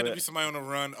 Yeah, It had to but- be somebody on the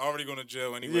run, already going to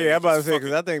jail anyway. yeah, I'm about to Just say fuck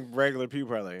because it. I think regular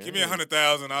people are like, Give me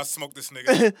 100,000, I'll smoke this nigga.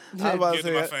 I was about to Give it to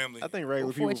say, my I- family. I think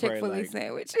regular For a people Chick-fil-A probably like.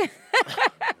 sandwich.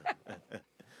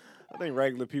 I think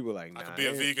regular people like, nah, I could be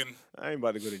a vegan. I ain't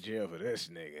about to go to jail for this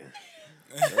nigga.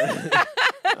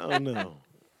 I don't know.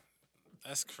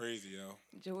 That's crazy, yo.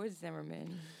 George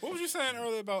Zimmerman. What was you saying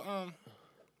earlier about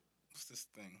what's this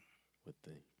thing? What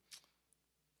thing?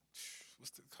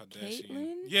 What's the Kardashian?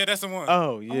 Caitlyn? Yeah, that's the one.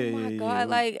 Oh yeah, Oh my yeah, God! yeah.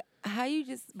 Like how you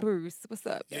just Bruce? What's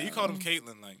up? Yeah, you yo? called him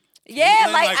Caitlen, like. Yeah,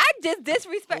 Caitlyn, like I just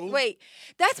disrespect. Who? Wait,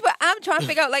 that's what I'm trying to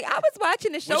figure out. Like I was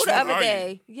watching the show Which the one other are you?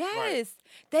 day. Yes,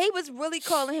 they was really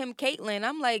calling him Caitlyn.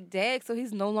 I'm like, Dad, so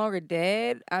he's no longer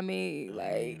dead. I mean,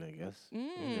 like, I guess.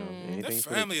 Mm. anything for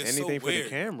family the, is so anything for the weird.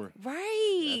 camera.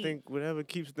 right? I think whatever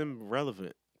keeps them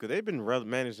relevant. Because they've been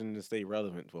managing to stay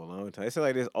relevant for a long time. It's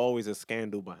like there's always a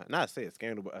scandal behind. Not say a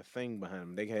scandal, but a thing behind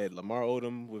them. They had Lamar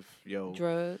Odom with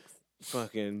drugs.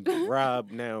 fucking Rob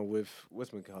now with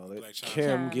whatchamacallit, Black China.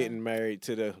 Kim China. getting married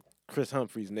to the Chris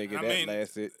Humphreys nigga. I That mean,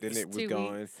 lasted. Then it's it was 2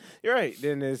 gone. weeks. You're right.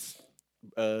 Then there's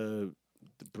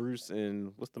Bruce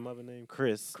and what's the mother name?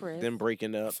 Chris. Chris. Them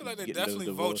breaking up. I feel like they getting definitely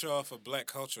those vote y'all for black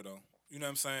culture, though. You know what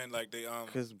I'm saying? Like they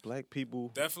Because black people.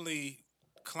 definitely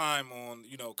climb on,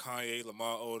 Kanye,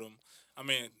 Lamar Odom. I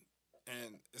mean,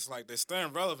 and it's like they're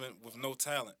staying relevant with no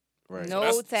talent. Right. No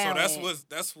So talent.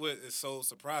 that's what is so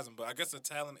surprising. But I guess the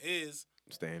talent is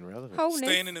Staying relevant. Wholeness.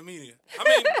 staying in the media. I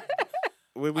mean,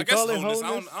 Would we I guess call it wholeness.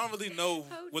 wholeness? I don't really know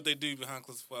what they do behind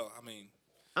closed. Well, I mean,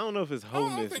 I don't know if it's I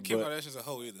wholeness, don't think Kim but Kardashian's a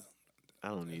hoe either. I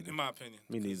don't either. In my opinion.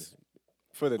 Me neither. 'Cause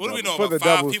For the What do we double- know for about the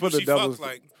 5 doubles, people for the she doubles, fucked?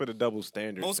 Like, for the double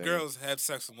standard. Most thing. girls have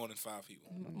sex with more than 5 people.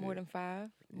 More than 5.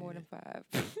 More than 5.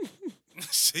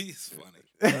 She's funny.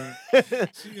 I'm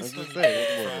She is just funny. saying,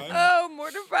 it's more than Fine. Oh,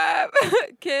 more than 5.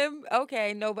 Kim.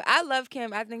 Okay, no, but I love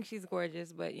Kim. I think she's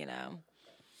gorgeous, but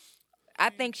I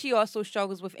think she also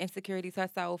struggles with insecurities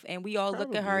herself, and we all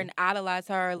look at her Probably. and idolize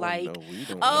her. Well, like, no, we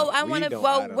don't oh, know. I We want to. don't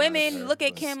Well, idolize women her, look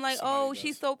at but Kim like, somebody oh, does.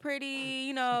 she's so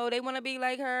pretty. They want to be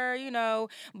like her.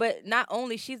 But not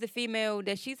only she's a female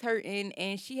that she's hurting,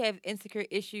 and she have insecure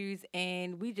issues,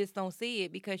 and we just don't see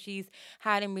it because she's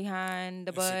hiding behind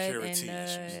the butt and Insecurity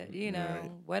issues.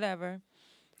 Right. whatever.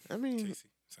 I mean, Casey,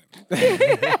 same.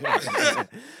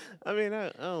 I mean, I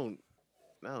don't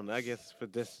know. I guess for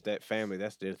that family,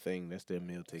 that's their thing. That's their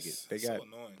meal ticket. They It's got so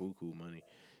annoying. buku money.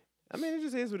 I mean, it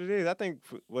just is what it is. I think,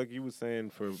 like you were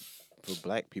saying, for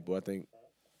black people, I think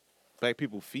black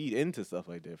people feed into stuff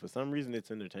like that. For some reason, it's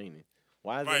entertaining.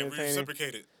 Why is it Right, entertaining?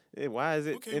 reciprocated. Yeah, why is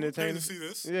it Okay, we'll pay entertaining? to see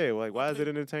this. Yeah, like why is Okay. it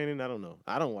entertaining? I don't know.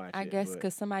 I don't watch I it. guess but-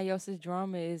 because somebody else's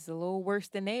drama is a little worse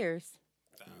than theirs.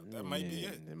 That might be Yeah,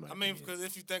 it. that might I mean, be it. because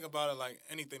if you think about it, like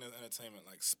anything that's entertainment,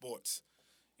 like sports,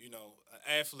 you know,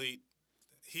 an athlete,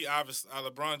 he obviously,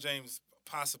 LeBron James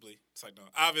possibly, it's like, no,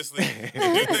 obviously, he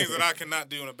do things that I cannot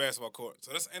do on a basketball court.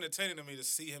 So that's entertaining to me to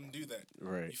see him do that.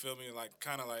 Right. You feel me? Like,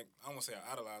 kind of like, I don't want to say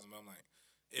I idolize him, but I'm like,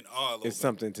 in awe a little It's bit.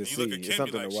 something to And you look see. at It's Kim,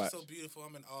 something you're like, to watch. she's so beautiful,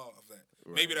 I'm in awe of that.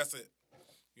 Right. Maybe that's it.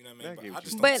 You know what I mean? I get But what I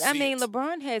just you don't But I see mean, it.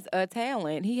 LeBron has a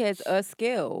talent. He has a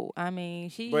skill. I mean,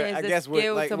 she But has I a guess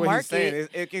skill what to what he's market. saying is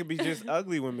it can be just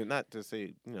ugly women, not to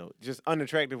say just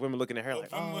unattractive women looking at her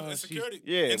like, Women with oh, insecurity.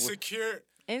 yeah, Insecure.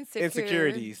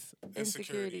 insecurities,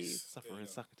 Insecurities. suffering, There you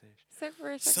go.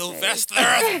 succotash. Sylvester,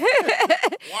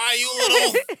 why are you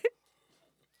little?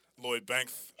 Lloyd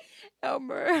Banks.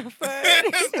 Elmer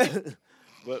Fudd.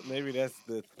 But maybe that's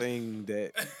the thing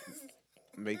that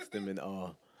makes them in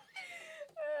awe.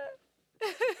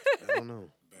 I don't know.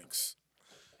 Banks.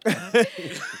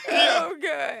 Oh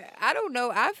god, I don't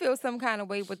know. I feel some kind of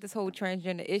way with this whole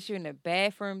transgender issue in the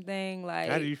bathroom thing. Like,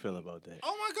 How do you feel about that?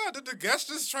 Oh my God! Did the guest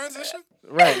just transition?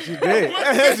 Right, she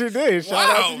did. She did. Shout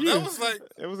out Wow, to you. that was like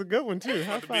It was a good one too.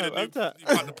 High about to be the five. new, Up top. you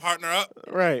about to partner up.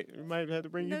 Right, we might have to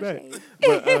bring you No back. shade.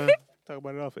 But talk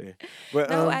about it off air. But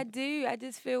no, I do. I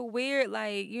just feel weird.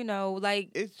 Like, like.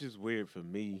 it's just weird for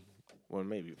me. Well,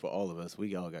 maybe for all of us.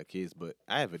 We all got kids, but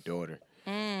I have a daughter.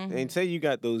 And say you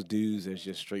got those dudes that's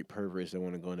just straight perverts that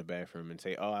want to go in the bathroom and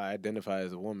say, "Oh, I identify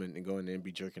as a woman," and go in there and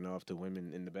be jerking off to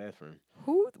women in the bathroom.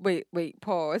 Who? Wait.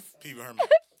 Pause. Pee Herman.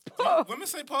 Pause. Women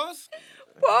say pause.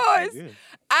 Pause. Yeah.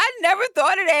 I never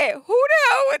thought of that. Who the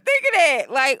hell would think of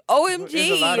that? Like, OMG. There's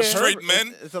a lot of Straight perver-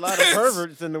 men. It's a lot of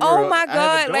perverts in the world. Oh my I have a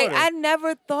god! Like, daughter. I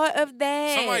never thought of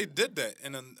that. Somebody did that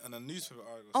in a newspaper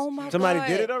article. Oh my Somebody god!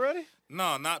 did it already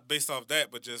No, not based off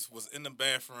that, but just was in the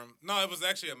bathroom. No, it was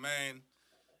actually a man.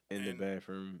 in the And-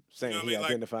 bathroom You saying know what I he mean? Like,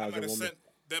 identifies I as might a have woman. sent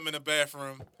them in the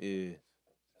bathroom. Yeah,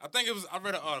 I think it was. I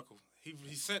read an article.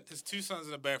 He sent his two sons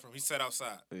in the bathroom. He sat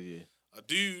outside. yeah. A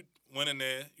dude went in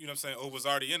there. You know what I'm saying? Or was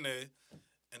already in there.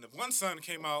 And the one son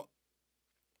came out,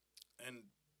 and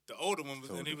the older one was,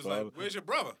 Told and he the was father. like, "Where's your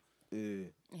brother?" Yeah.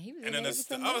 He was And then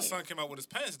the other son came out with his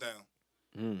pants down.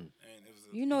 Mm. And it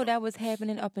was You know that was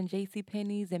happening up in J.C.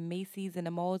 Penney's and Macy's and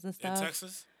the malls and in stuff.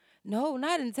 Texas. No,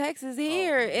 not in Texas.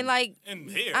 Here and like, In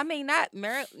here. I mean, not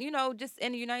Maryland. Just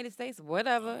in the United States,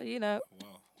 whatever. Wow.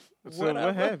 So what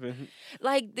Whatever. happened?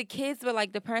 Like the kids were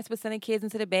like the parents were sending kids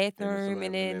into the bathroom,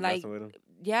 and then like messing with him?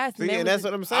 yes, See, men and was that's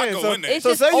what I'm saying. go So, in there. It's so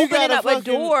just say you opening got a up a fucking,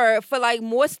 door for like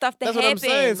more stuff to That's happen. what I'm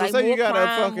saying. So like say more you got crime,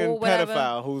 a fucking more whatever.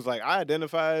 pedophile who's like, I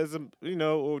identify as a,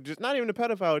 or just not even a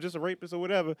pedophile, just a rapist or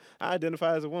whatever. I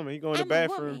identify as a woman. He go in the I'm a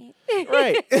bathroom, woman.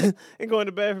 right? And go in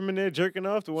the bathroom and they're jerking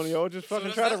off to one of y'all. Just So fucking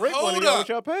does try to that- rape one of hold y'all up. with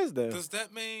y'all pants down. Does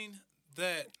that mean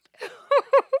that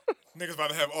niggas about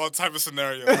to have all type of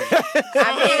scenarios?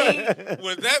 I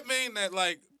Would that mean that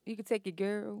like You could take your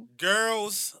girl.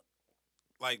 girls,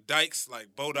 like dykes, like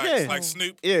Bo Dykes, Yeah. like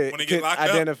Snoop, Yeah, when they get can locked up,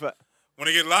 identify. when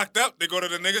they get locked up, they go to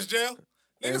the niggas jail.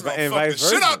 Niggas And gonna and fuck the vice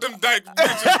shit versa. out them dyke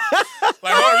bitches.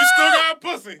 Like, oh, you still got a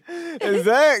pussy.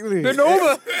 Exactly. Bend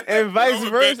over. And vice Bend over,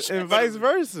 versa. bitch. And vice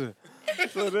versa.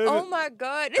 So then Oh my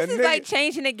God. This a is like nigga-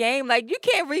 changing the game. Like, you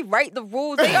can't rewrite the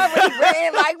rules. They already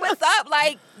written. Like, what's up?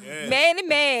 Like, Yeah. man to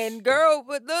man, girl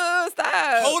with the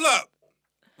style. Hold up.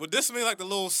 Would this mean like the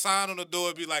little sign on the door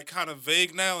would be like kind of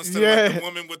vague now instead of like Yeah. the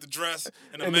woman with the dress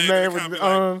and the and man, the man kind with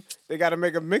of be the, they got to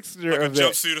make a mixture like a of that.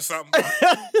 jumpsuit or something,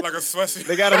 like a sweatsuit.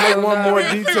 They got to make don't one know. more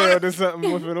detailed or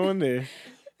something with it on there.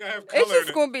 Gotta have color It's in just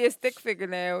it. going to be a stick figure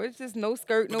now. It's just no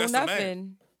skirt, But no that's the man.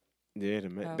 nothing. Yeah, the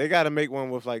man. Oh. They got to make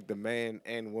one with like the man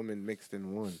and woman mixed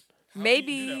in one.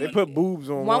 Maybe. They put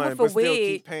boobs on One one, with but a still wig.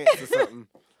 keep pants or something.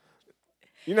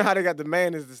 You know how they got the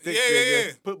man as the stick Yeah, figure?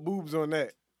 yeah. Put boobs on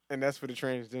that, and that's for the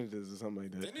transgenders or something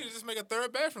like They that. need to just make a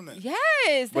third bathroom then.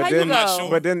 Yes. But How then, you I'm not go? sure.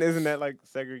 but then isn't that like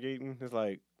segregating? It's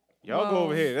like y'all go over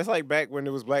Well- here. That's like back when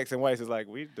it was blacks and whites. It's like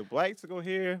the blacks go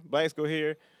here, blacks go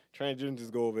here,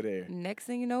 transgenders go over there. Next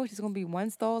thing you know, it's just gonna be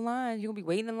one stall line. You're gonna be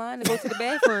waiting in line to go to the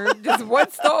bathroom. Just one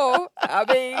stall. I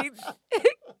mean,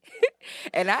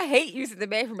 and I hate using the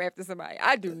bathroom after somebody.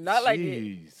 I do not like it.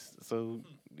 Jeez. So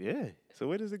yeah. So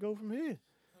where does it go from here?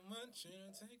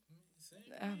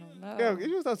 I don't know. Yeah,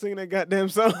 you start singing that goddamn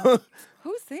song.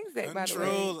 Who sings that, by the way?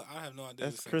 Control. I have no idea.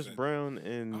 That's who Chris sings that. Brown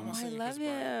and I wanna I sing love Chris Brown.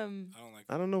 him. I don't like.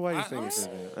 I don't know why you I- singing I- that.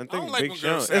 I'm don't thinking like Big when Sean.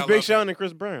 girls It's say I Big love Sean him. and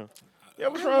Chris Brown. Yeah,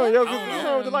 what's I wrong? love Yo, him. what's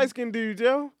wrong with the light skinned dude,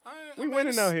 yo? We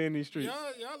winning out here in these streets.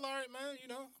 Y'all all right, man. You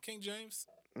know, King James.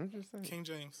 I'm just saying. King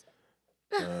James.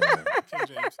 King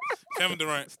James. Kevin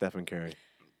Durant. Stephen Curry.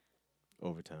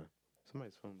 Overtime.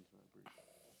 Somebody's phone is not breathing.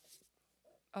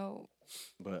 Oh.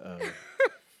 But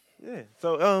yeah.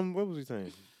 So what was we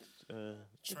saying?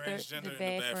 Transgender the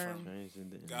in the bathroom.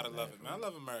 Transgender in Gotta the love it, man. I bathroom.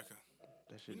 love America.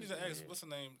 That shit We need is to ask, weird. what's the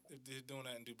name if they're doing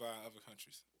that in Dubai and other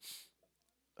countries?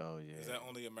 Oh yeah. Is that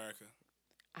only America?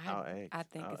 I'll ask. I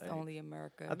think I'll it's ask. only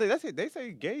America. I think that's it. They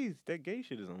say gays. That gay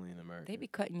shit is only in America. They be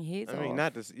cutting your heads I off. mean,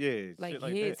 not this. Yeah, like shit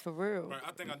like heads that. for real. Right,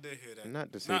 I think I did hear that.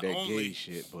 Not to say Not that only, gay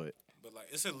shit, but like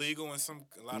it's illegal in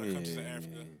a lot of countries in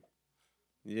Africa.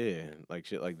 Yeah, like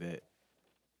shit like that.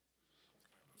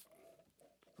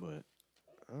 But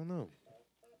I don't know.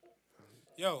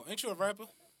 Yo, ain't you a rapper?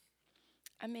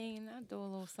 I mean, I do a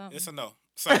little something. It's a no.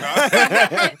 Sorry, no.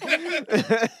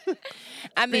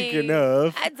 I mean, Speaking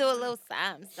of, I do a little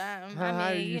something.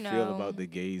 how do you know, feel about the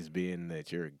gays being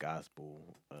that you're a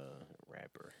gospel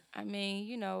rapper? I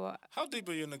mean, How deep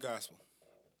are you in the gospel?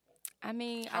 I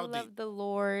mean, How I love deep? the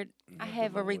Lord. I Love the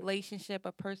have a Lord. relationship,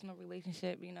 a personal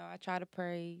relationship. I try to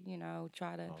pray.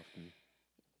 Try to. Often.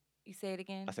 You say it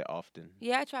again. I say often.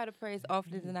 Yeah, I try to pray as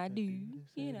often as I do.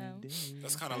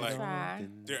 That's kind of I like try.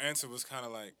 their answer was kind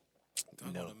of like, do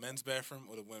I go No. to the men's bathroom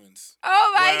or the women's?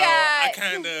 Oh my well, I God!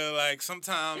 kind of like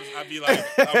sometimes I be like,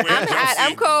 I wear a I'm hot,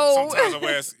 I'm jumpsuit. cold. Sometimes I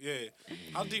wear, yeah.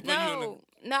 How deep are you in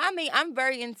the? No. I mean, I'm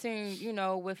very in tune.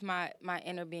 With my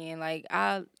inner being. Like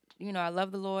I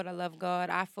love the Lord. I love God.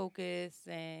 I focus,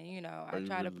 and Are I you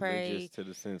try to religious pray. to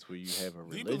the sense where you have a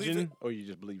Do you believe religion, or you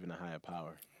just believe in a higher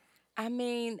power? I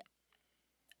mean,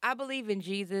 I believe in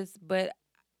Jesus, but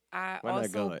I Why not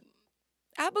also God?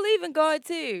 I believe in God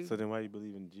too. So then, why you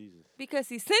believe in Jesus? Because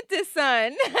He sent His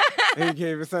Son. He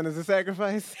gave His Son as a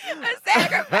sacrifice. A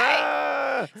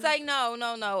sacrifice. It's like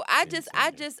no. I just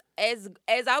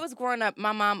as I was growing up,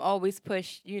 my mom always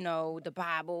pushed, the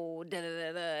Bible,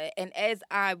 and as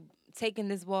I've taken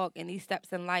this walk and these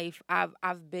steps in life,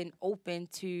 I've been open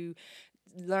to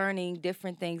learning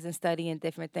different things and studying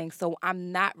different things. So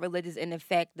I'm not religious in the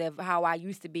fact of how I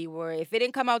used to be, where if it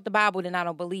didn't come out the Bible, then I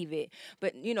don't believe it.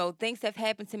 But, things have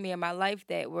happened to me in my life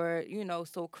that were,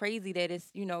 so crazy that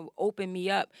it's, opened me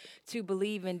up to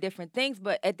believe in different things.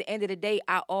 But at the end of the day,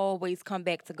 I always come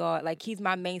back to God. Like He's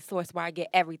my main source where I get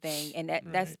everything. And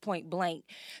that's point blank.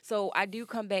 So I do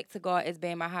come back to God as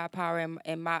being my higher power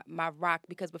and my rock,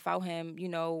 because without Him,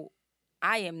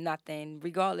 I am nothing,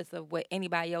 regardless of what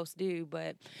anybody else do.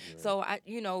 But so I,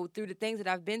 through the things that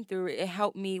I've been through, it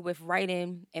helped me with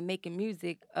writing and making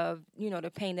music of,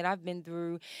 the pain that I've been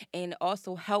through, and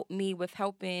also helped me with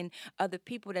helping other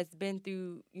people that's been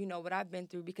through, what I've been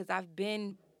through, because I've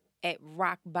been at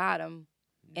rock bottom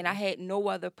and I had no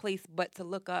other place but to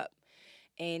look up.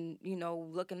 And,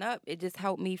 looking up, it just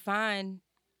helped me find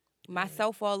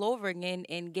myself all over again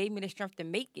and gave me the strength to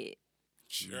make it.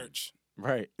 Church.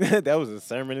 Right. That was a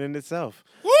sermon in itself.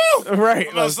 Woo! Right.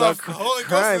 I'm about to start Holy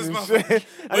Ghost in this motherfucker.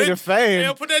 I need a fan.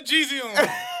 Yo, put that Jeezy on.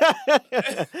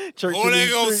 Church in Holy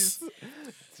these Ghost.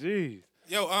 streets. Jeez.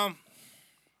 Yo, all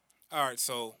right,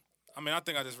 so I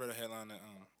think I just read a headline that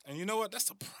and you know what? That's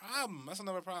the problem. That's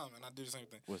another problem, and I do the same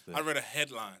thing. What's that? I read a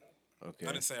headline. Okay.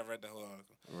 I didn't say I read the whole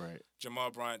article. Right. Jamal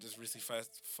Bryant just recently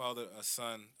fathered a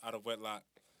son out of wedlock.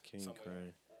 King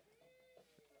crying.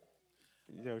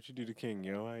 Yo, what you do to King,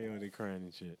 yo? Why you on there crying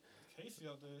and shit? Casey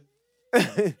out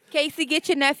there. Casey, get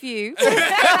your nephew. You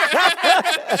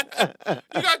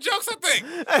got jokes, I think.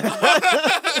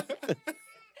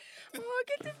 Oh,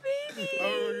 get this baby.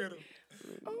 Oh, get him.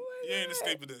 Oh my You ain't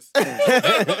escaping this.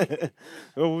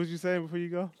 What was you saying before you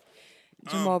go?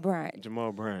 Jamal Bryant.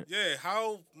 Jamal Bryant. Yeah,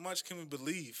 how much can we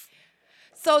believe?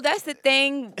 So that's the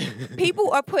thing.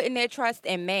 People are putting their trust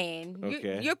in man.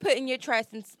 Okay. You're putting your trust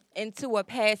into a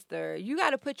pastor. You got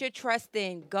to put your trust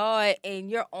in God and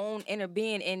your own inner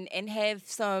being and have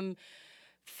some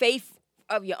faith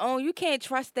of your own. You can't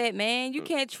trust that, man. You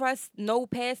can't trust no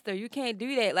pastor. You can't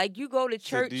do that. Like, you go to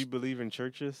church. So do you believe in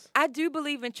churches? I do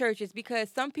believe in churches because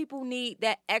some people need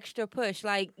that extra push.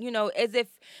 Like, as if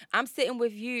I'm sitting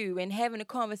with you and having a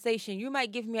conversation, you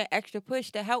might give me an extra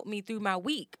push to help me through my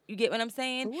week. You get what I'm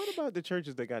saying? But what about the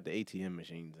churches that got the ATM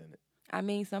machines in it? I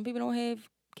mean, some people don't have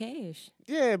cash.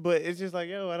 Yeah, but it's just like,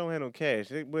 yo, I don't have no cash.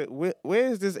 Where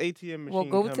is this ATM machine? Well,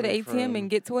 go to the coming ATM from? and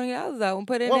get $20 out and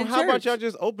put it Well, in how church. about y'all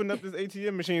just open up this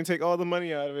ATM machine, take all the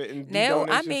money out of it, and do Now,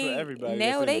 I donations for everybody? mean,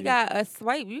 that's now in they here? got a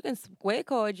swipe. You can square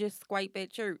card, just swipe at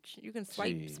church. You can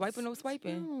swipe Jeez. or no I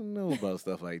swiping. don't know about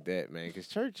stuff like that, man, because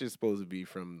church is supposed to be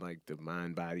from, like, the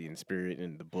mind, body, and spirit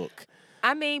in the book.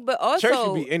 I mean, but also, Church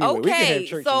should be anywhere. okay, We can have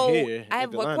church in so here I at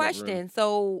have the a lineup question. room.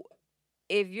 So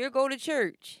if you go to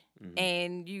church Mhm.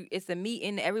 and it's a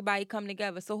meeting, everybody come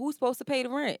together, so who's supposed to pay the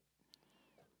rent?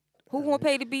 Who gonna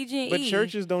pay the BG&E? But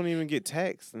churches don't even get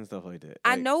taxed and stuff like that.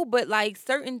 I Like, know, but like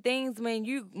certain things, when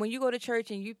you go to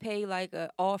church and you pay like an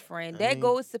offering, that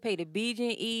goes to pay the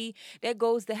BG&E. That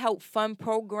goes to help fund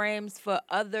programs for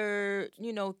other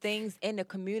things in the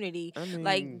community. I mean,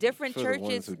 like different for churches the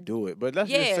ones who do it, but let's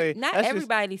just yeah, say not let's just-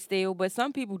 everybody steal, but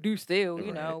some people do steal.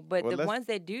 Right. But Well, the let's- ones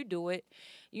that do it,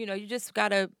 you just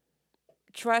gotta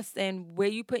trust in where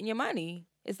you putting your money.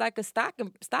 It's like a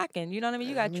stocking. You know what I mean?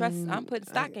 You gotta trust. I'm putting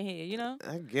stock in here.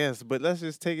 I guess, but let's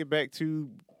just take it back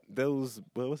to those.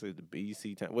 What was it? The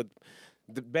BC time.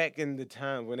 Back in the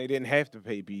time when they didn't have to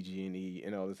pay BG&E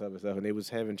and all this other stuff, and they was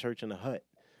having church in a hut.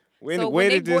 So when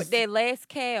they bought their last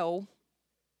cow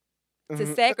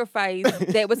to sacrifice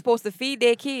that was supposed to feed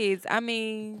their kids, I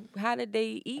mean, how did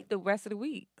they eat the rest of the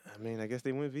week? I mean, I guess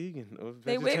they went vegan. Or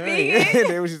They went vegetarian. vegan?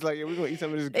 They was just like, yeah, we're gonna eat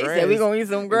some of this They grass. said we're gonna eat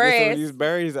some and get some grass. of these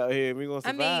berries out here. We're gonna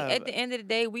I survive. mean, at the end of the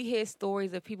day, we hear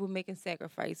stories of people making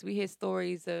sacrifice. We hear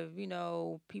stories of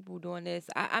people doing this.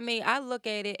 I mean, I look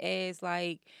at it as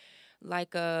like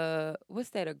a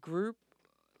what's that? A group?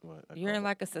 What, You're in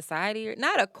like a society, or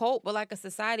not a cult, but like a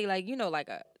society. Like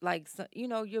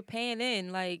you're paying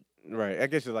in. Like right. I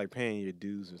guess you're like paying your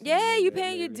dues. Or something yeah, like you that,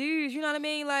 paying your maybe. dues. You know what I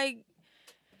mean? Like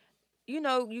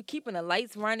you keeping the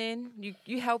lights running.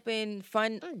 You helping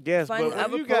fund. I guess, fund but if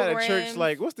other you got a church programs.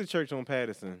 like what's the church on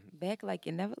Patterson? Back like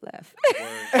you never left.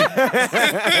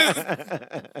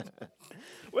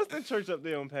 What's the church up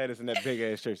there on Patterson? That big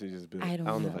ass church they just built. I don't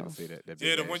know if I know. can say that. That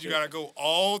Yeah, the big one ass you church. gotta go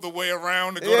all the way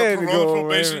around to go Yeah, to to parole go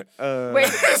probation. around,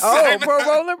 Wait,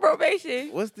 rolling probation.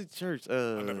 What's the church?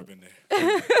 I've never been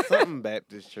there. Something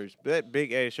Baptist church. That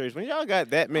big ass church. When y'all got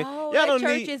that man, Oh, y'all that don't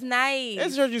church need. is nice.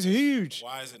 That church is huge.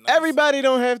 Why is it nice? Everybody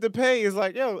don't have to pay. It's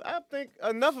like, yo, I think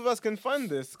enough of us can fund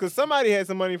this because somebody had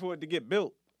some money for it to get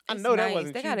built. I It's know that nice.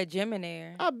 wasn't They cheap. got a gym in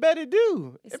there. I bet it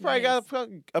do. It's It probably nice. got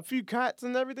a few cots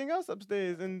and everything else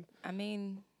upstairs, I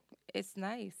mean, it's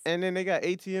nice. and then they got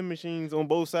ATM machines on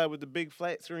both sides with the big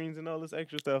flat screens and all this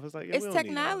extra stuff. It's like yo, It's we don't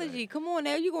need all that. technology. Come on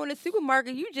now. You go in the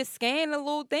supermarket, you just scan a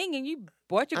little thing and you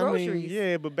bought your I groceries. mean,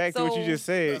 yeah, but back to what you So- just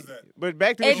said. Does that? But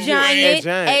back to A what you said. giant, a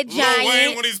Lil Wayne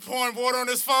giant. when he's pouring water on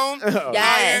his phone, Oh, high-end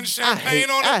Yes. champagne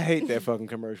on it. I hate that fucking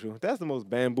commercial. That's the most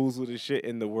bamboozled shit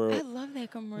in the I world. love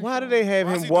that commercial. Why do they have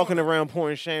Why is him he walking doing it? around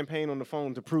pouring champagne on the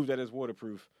phone to prove that it's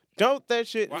waterproof? Don't that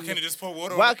shit. Why can't he just pour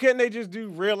water Why on it? couldn't they just do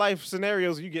real life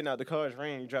scenarios? You getting out the car, it's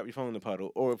raining, you drop your phone in the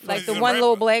puddle, or Like He's the a one rapper.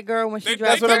 little black girl when she They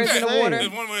dropped That's what I'm hers in the saying. water. There's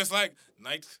one where it's like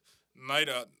night,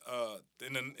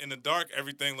 in the dark,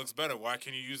 everything looks better. Why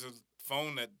can't you use a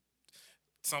phone that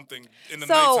something in the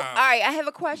So, all nighttime? right, I have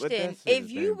a But question. that shit If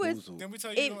is you was bamboozled. Didn't we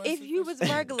tell you? if you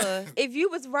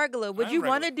was regular, would I'm you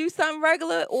want to regular. do something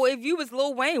regular, or if you was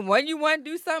Lil Wayne, wouldn't you want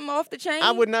to do something off the chain?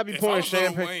 I would not be If I pouring was Lil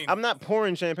champagne. Wayne- I'm not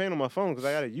pouring champagne on my phone because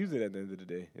I gotta use it at the end of the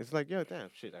day. It's like, yo, damn,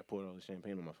 shit, I poured all the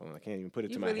champagne on my phone. I can't even put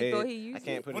it You to my really head. thought he I used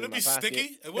can't it? put Wouldn't it it in be my pocket.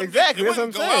 sticky? It wouldn't Exactly, It that's what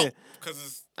wouldn't I'm go saying.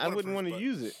 Because I wouldn't want to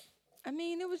use it. I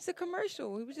mean, it was a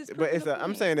commercial. It was just. But it's proving a I'm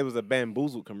point. saying it was a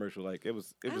bamboozled commercial. Like it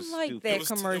was I like stupid. that It was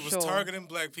commercial. targeting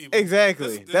black people.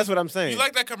 Exactly. That's what I'm saying. You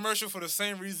like that commercial for the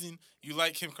same reason you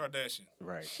like Kim Kardashian.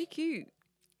 Right. She cute.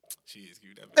 She is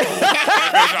cute. That bitch.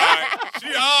 That bitch all right. She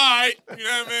all right. You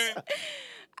know what I mean?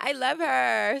 I love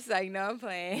her. It's like, no, I'm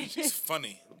playing. She's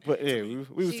funny. But yeah, we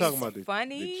was She's talking about the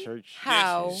funny. church.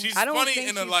 How? she's I don't funny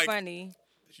think in a, she's like- funny.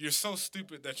 You're so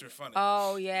stupid that you're funny.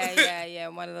 Oh yeah,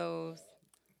 one of those.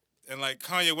 And like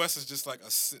Kanye West is just like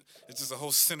it's just a whole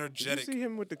Did you synergetic. see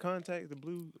him with the contacts, the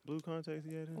blue contacts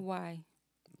he had? In? Why?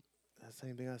 That's the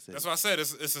same thing I said. That's why I said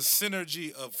it's a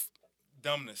synergy of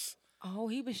dumbness. Oh,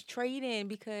 he was trading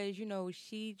because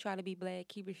she tried to be black.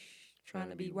 He was trying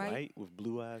to be white. with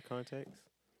blue-eyed contacts.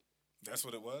 That's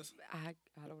what it was. I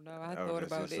don't know. I Oh, thought that's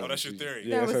about just it. Oh, that's your theory.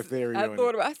 Yeah, That that's her was- theory. I on thought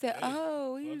it. about. I said, Yeah.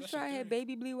 "Oh, he Well, was that's your trying to have theory.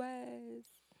 baby blue eyes."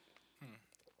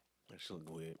 That shit look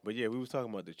weird. But yeah, we was talking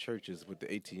about the churches with the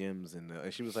ATMs,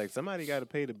 and she was like, somebody got to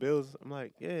pay the bills. I'm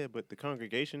like, yeah, but the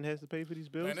congregation has to pay for these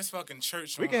bills. Man, this fucking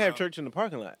church. We can have church in the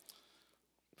parking lot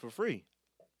for free.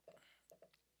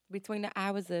 Between the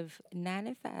hours of 9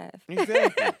 and 5.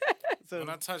 Exactly. So When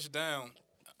I touched down,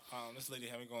 this lady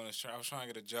had me going to church. I was trying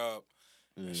to get a job.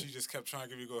 And she just kept trying to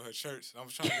get me to go to her church. I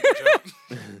was trying to get a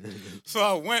job. So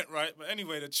I went, right? But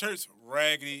anyway, the church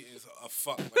raggedy as a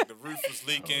fuck. Like the roof was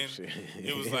leaking. shit.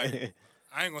 It was like,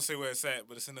 I ain't gonna say where it's at,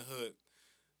 but it's in the hood.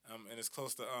 And it's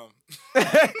close to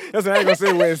That's what I ain't gonna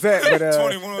say where it's at, but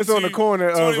it's on the corner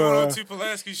of 2102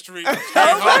 Pulaski Street. Carry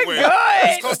Oh my Hardware. God!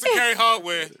 It's close to Carry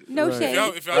Hardware. No Right. shade.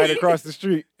 If y'all right need, across the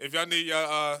street. if y'all need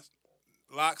your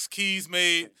locks, keys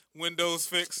made, windows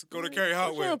fixed. Go to Carry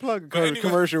Hardware. Plug a But anyway,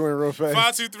 commercial in real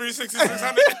fast.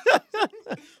 523-6600.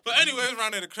 But anyway, it's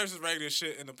around there. The church is raggedy as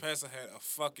shit, and the pastor had a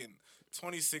fucking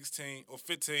 2016 or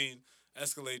 15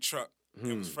 Escalade truck.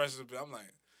 It was fresh as a bit. I'm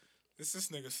like, is this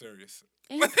nigga serious?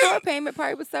 And your car payment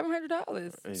probably was $700.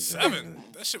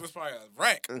 $7. That shit was probably a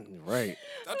rack. Right.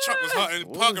 That truck was hot and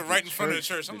What parking was right in front of the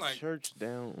church. I'm the like, church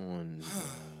down on.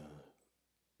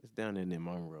 It's down in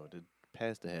Monroe. The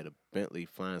pastor had a Bentley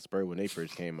Flying Spur when they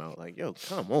first came out. Like, yo,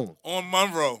 come on. on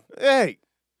Monroe. Hey.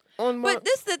 On But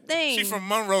this the thing. She from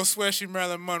Monroe, swear she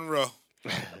Marilyn Monroe.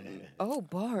 Oh,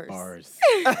 bars. Bars.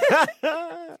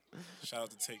 Shout out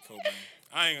to Tate Cobain.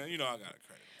 I ain't, I got a credit.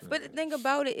 But the thing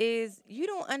about it is, you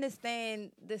don't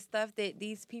understand the stuff that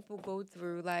these people go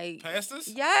through. Like, Pastors?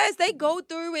 yes, they go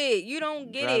through it. You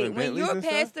don't get Driving it. When Bentleys you're a and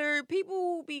stuff? pastor,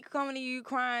 people be coming to you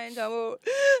crying, talking about,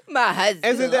 my husband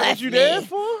Isn't that what left you me." there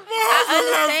for?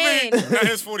 I understand. Now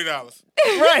here's $40.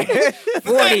 Right.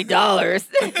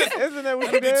 $40. Isn't that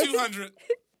what you That'd there? be $200.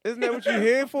 Isn't that what you're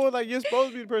here for? Like, you're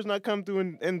supposed to be the person that come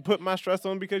through and put my stress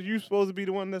on because you're supposed to be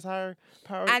the one that's higher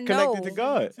power I connected know. to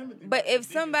God. But if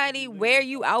somebody wear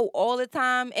you out all the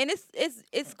time, and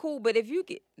it's cool, but if you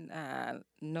get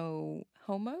no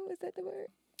homo, is that the word?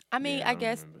 I mean, Yeah, I I don't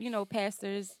guess, remember.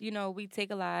 pastors, we take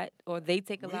a lot, or they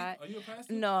take a lot. Are you a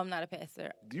pastor? No, I'm not a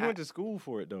pastor. You went to school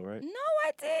for it, though, right? No,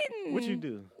 I didn't. What you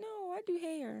do? No, I do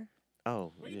hair.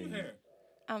 Oh, Where yeah. you do hair?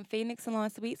 Phoenix Salon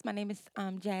Suites. My name is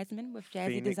Jasmine with Jazzy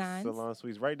Phoenix Designs. Salon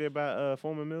Suites, right there by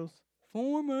Foreman Mills.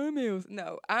 Former Mills.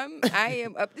 No, I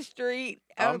am up the street.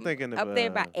 I'm thinking of up there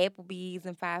by Applebee's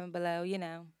and Five and Below.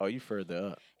 Oh, you further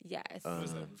up. Yes.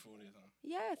 What's that, Route 40 or something?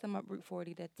 Yes, I'm up Route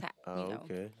 40, the top. Oh,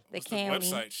 okay. The What's county.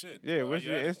 the website? Shit. Yeah, what's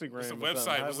Yeah. your Instagram? What's the or something?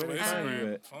 website? What's the Where they find you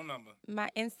Instagram? at? Phone number. My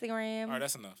Instagram. All right,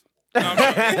 that's enough. No, I'm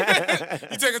joking.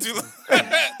 You taking too long.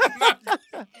 No.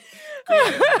 Go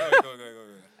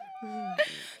ahead.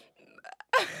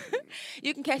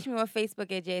 You can catch me on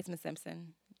Facebook at Jasmine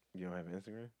Simpson. You don't have an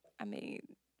Instagram? I mean,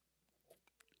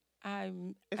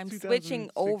 I'm It's switching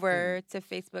 2016. over to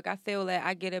Facebook. I feel that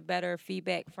I get a better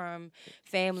feedback from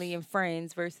family and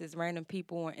friends versus random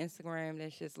people on Instagram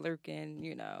that's just lurking,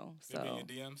 They So be in your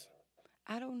DMs?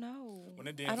 I don't know. When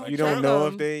the I DMs don't like You check don't know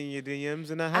them. if they in your DMs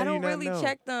or not? How I do you don't not really know?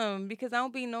 check them because I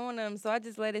don't be knowing them, so I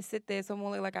just let it sit there. So I'm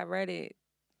only like I read it.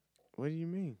 What do you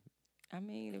mean? I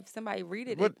mean, if somebody read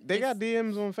it, But they it's got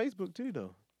DMs on Facebook too,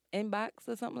 though. inbox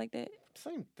or something like that.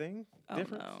 Same thing. Oh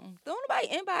Different. no! Don't nobody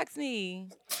inbox me.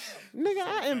 Nigga,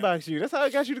 I inbox you. That's how I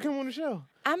got you to come on the show.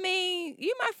 I mean,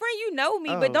 you my friend, you know me,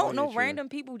 Oh, but don't yeah, no true. random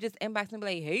people just inbox me and be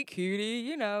like, "Hey, cutie,"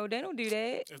 they don't do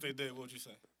that. If they did, what would you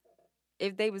say?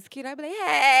 If they was cute, I'd be like,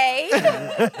 "Hey."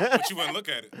 But you wouldn't look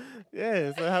at it.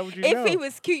 Yeah, so how would you If know? he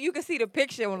was cute, you could see the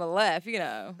picture on the left.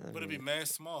 But it be mad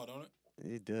small, don't it?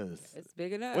 It does. It's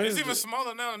big enough. What It's is even it?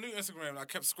 smaller now on new Instagram. I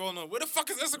kept scrolling on. Where the fuck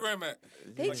is Instagram at?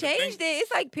 They Like the changed thing- it.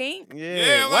 It's like pink. Yeah.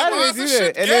 Yeah, why like, do why they is do this that?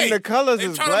 shit And gay? then the colors They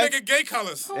is trying black. to make it gay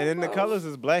colors. And then the colors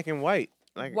is black and white.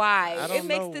 Like Why? I It don't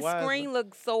makes know the why. screen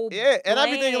look so Yeah, and I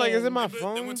be thinking like, is it my bland.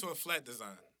 They phone? went to a flat design.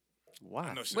 I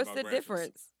Why? know shit What's about the graphics.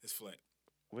 difference? It's flat.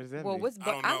 What does that Well, mean? what's I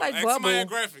don't I know. like Ask somebody in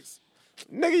bubble. graphics.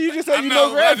 Nigga, you just said I you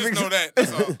know. know I graphics. just know that.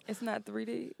 That's all. It's not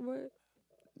 3D. What?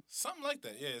 Something like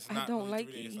that. Yeah, it's I not don't really like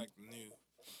 3D. It's it. like new.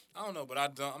 I don't know, but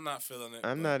I'm not feeling it.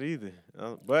 I'm but not either.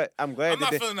 But I'm glad I'm that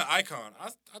not they, feeling the icon. I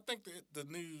think the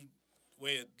new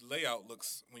way it layout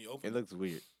looks when you open it looks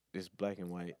weird. It's black and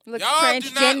white. Looks Y'all do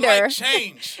not transgender. like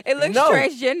change. It looks No.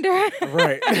 transgender.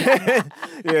 Right.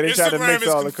 Yeah, they try to Instagram mix is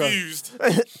all the colors. confused.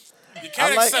 You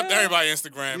can't like- accept everybody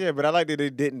Instagram. Yeah, but I like that they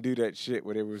didn't do that shit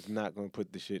where they was not going to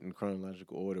put the shit in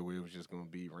chronological order where it was just going to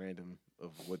be random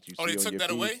of what you Oh, see they on took your that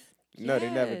feed. away? No, they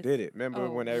never Yes. did it. Remember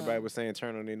Oh, when everybody no. was saying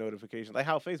turn on their notifications? Like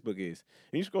how Facebook is.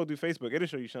 And you scroll through Facebook, it'll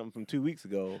show you something from 2 weeks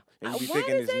ago, and you be Why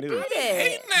thinking does it's it new. do I be that?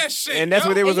 hating that shit. And that's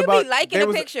yo. what they was and you about. be liking they a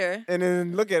was- picture. And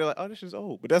then look at it like, oh, this is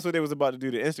old. But that's what they was about to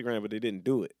do to Instagram, but they didn't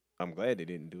do it. I'm glad they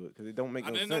didn't do it because it don't make I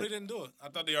no didn't sense. know they didn't do it. I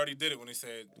thought they already did it when they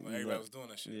said when everybody No. was doing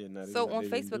that shit. Yeah, no, they So not- on they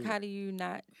didn't Facebook, do how it. do you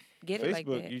not get it Facebook, like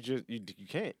that? you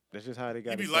can't. That's just how they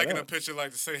got You it be set liking up. a picture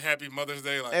like to say Happy Mother's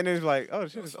Day, like And it's like, oh,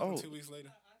 this shit is fucking old. 2 weeks later.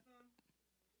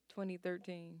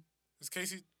 2013. Is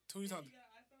Casey 2 weeks on? Yeah,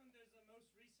 iPhone, there's the most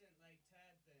recent like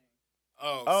tab thing.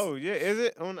 Oh, Oh yeah, is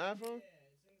it on the iPhone?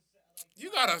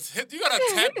 you gotta tap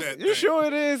that. You thing. sure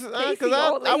it is? Because Casey I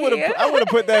over would here. have I would have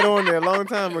put that on there a long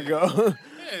time ago.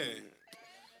 Yeah.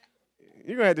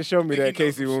 You're gonna have to show me Think he that,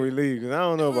 knows Casey, some when we shit. leave, because I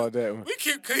don't know about that one. We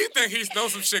keep, cause he think he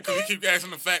knows some shit, cause we keep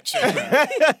asking the fact check.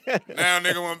 Now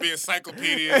nigga want to be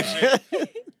encyclopedia and shit.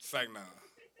 It's like nah.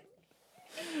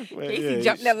 But, Casey yeah,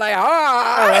 jumped in like,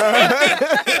 ah.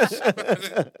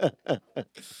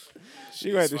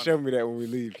 You gonna have to funny. show me that when we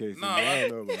leave, Casey. Nah, I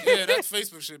don't know about yeah, that. that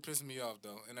Facebook shit pissed me off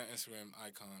though, and that Instagram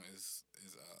icon is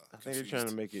I think they're trying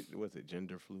to make it, what's it,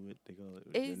 gender fluid? They call it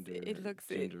It looks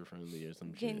gender friendly or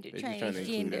some gender shit. They're just trying to include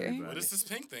transgender. everybody. What is this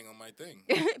pink thing on my thing?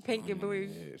 pink and blue.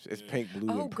 Yeah, it's Yeah. pink, blue,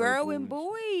 Oh, and girl purple and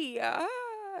boy.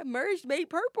 Merged made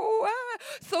purple.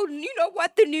 So you know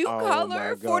what the new Oh, color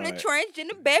my for the God.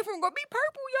 transgender bathroom gonna be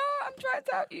purple, y'all. I'm trying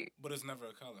to tell you. But it's never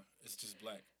a color. It's just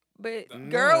black. But No,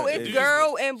 girl it's- is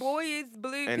girl and boy is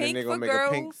blue. And then pink they're for gonna make a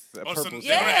girls. pink, a Oh, so purple.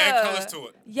 they're gonna add Yeah. colors to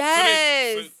it.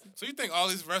 Yes. So you think all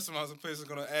these restaurants and places are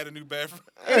gonna add a new bathroom?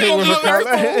 with, a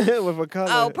color, with a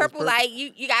color. Oh, It's purple, like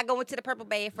you gotta go into the purple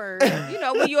bath first. You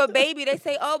know, when you're a baby, they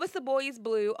say, oh, it's a boy, it's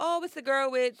blue. Oh, it's a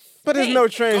girl, it's But there's pink. no Go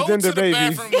to transgender the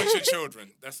babies. bathroom with your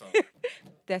children. That's all.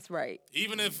 That's right.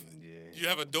 Even if you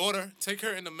have a daughter, take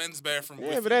her in the men's bathroom.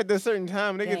 Yeah, with but you. at a certain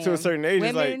time, they get to a Damn. certain age,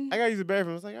 it's like, Women- I gotta use the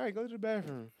bathroom. It's like, all right, go to the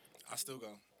bathroom. I still go.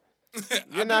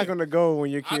 You're not going to go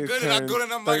when your I kids good and I turn good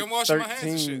and I'm like, I'm washing my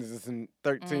hands and shit.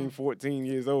 13, 14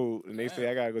 years old, and they say,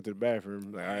 I I got to go to the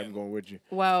bathroom. Like, all right, I'm am. going with you.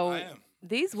 Well, I am.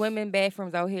 these women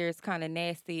bathrooms out here is kind of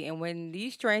nasty, and when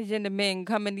these transgender men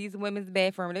come in these women's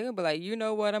bathroom, they're gonna be like, you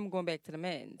know what? I'm going back to the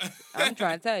men's. I'm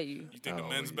trying to tell you. You think the Oh,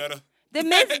 men's yeah. better? The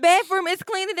men's bathroom is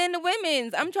cleaner than the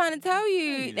women's. I'm trying to tell you.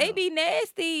 you They know? be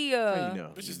nasty. How you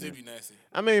know? Bitches do be nasty.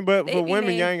 I mean, but They for be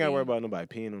women, y'all ain't got to nasty. worry about nobody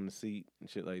peeing on the seat and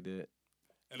shit like that.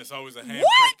 And it's always a hand What?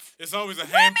 print. It's always a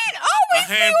hand, Women a always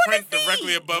hand be on print the seat.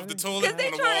 directly above the toilet Because on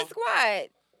they the trying wall. to squat.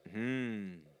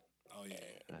 Oh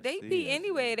yeah. They pee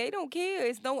anyway. They don't care.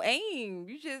 It's no aim.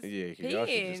 You just Yeah, because y'all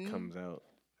shit just peeing. comes out.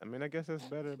 I mean, I guess that's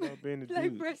better about being a like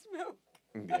dude. breast milk.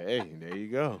 Yeah, hey, there you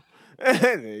go.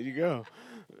 There you go.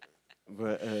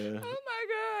 But Oh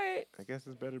my I guess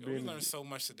it's better Yo, we being. learned so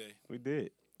much today. We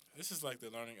did. This is like the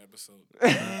learning episode.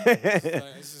 Vegan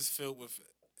This is filled with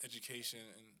education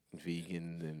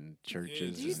and and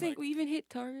churches. god. Do you Just think like- we even hit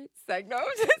targets? Like no, I'm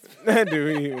just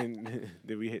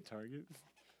did we hit targets?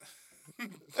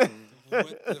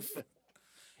 what the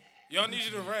y'all need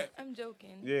you to rap. I'm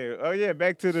joking. Yeah. Oh yeah.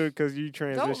 Back to the because you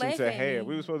transitioned laugh to at hair. me.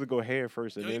 We were supposed to go hair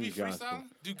first and Yo, you then be gospel. freestyling?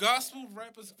 Do gospel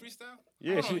rappers freestyle?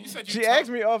 Yeah, Hold on, you said you she talk- asked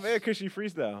me off air because she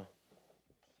freestyle.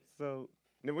 So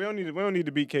no, we don't need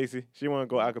to beat Casey. She want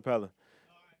to go acapella.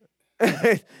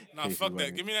 Nah, fuck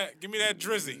that. Give me that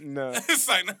drizzy. No. It's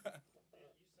like nah.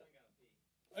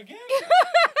 Again?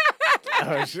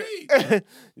 Oh, shit.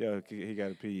 Yo, he got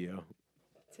to pee, yo.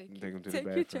 Take him to the Take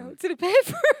your bathroom. child to the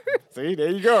bathroom. See, there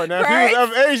you go. Now, if he was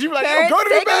Parents- of age, you be like, yo, parents, go to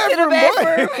take him the to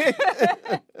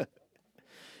bathroom, boy.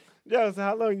 Yo, so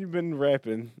how long you been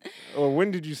rapping? Or when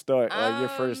did you start? Like, your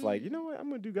first, like, you know what? I'm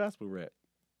going to do gospel rap.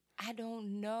 I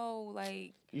don't know.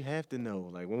 Like, You have to know.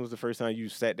 Like, when was the first time you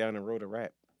sat down and wrote a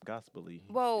rap gospel-y?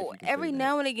 well, every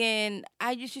now and again,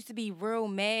 I just used to be real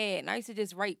mad, and I used to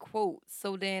just write quotes.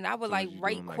 So then I would So like was you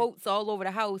write doing, like- quotes all over the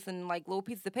house and like little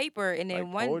pieces of paper, and then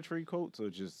Like one poetry quotes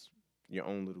or just your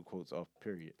own little quotes off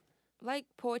period? like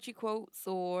poetry quotes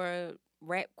or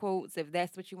rap quotes, if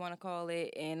that's what you want to call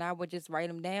it. And I would just write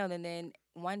them down. And then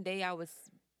one day I was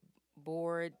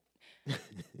bored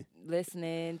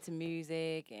listening to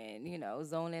music and, you know,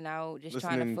 zoning out, just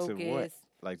trying Listening to to focus. what?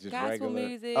 Like just Gospel regular?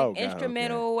 music, Oh, God, okay.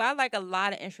 instrumental. I like a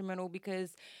lot of instrumental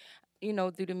because, you know,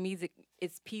 through the music,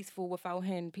 it's peaceful without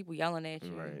hearing people yelling at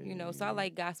you. You know, so I Right.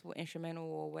 like gospel instrumental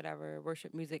or whatever,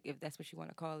 worship music, if that's what you want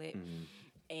to call it. Mhm.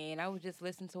 And I would just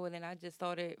listen to it, and I just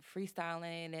started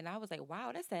freestyling, and I was like,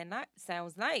 "Wow,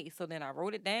 sounds nice." So then I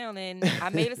wrote it down, and I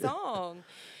made a song.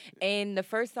 And the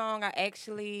first song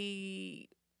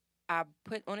I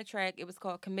put on a track. It was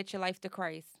called "Commit Your Life to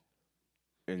Christ."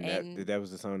 And And that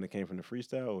was the song that came from the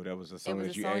freestyle, or that was a It song was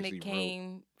that a you song actually that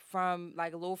came from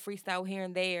like a little freestyle here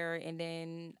and there, and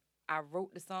then I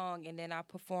wrote the song, and then I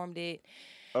performed it.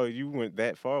 wrote? Oh, you went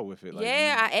that far with it? Like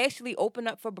Yeah, I actually opened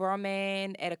up for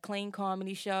Broman at a clean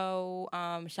comedy show.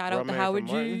 Shout out to Broman Howard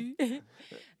from G.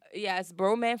 Yes,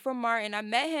 Broman from Martin. I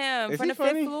met him Is from he the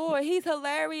funny? fifth floor. He's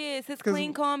hilarious. His 'Cause-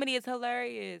 clean comedy is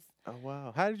hilarious. Oh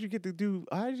wow! How did you get to do?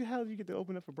 How did you get to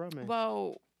open up for Broman?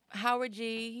 Well, Howard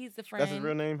G, he's a friend. That's his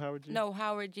real name, Howard G. No,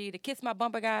 Howard G, the Kiss My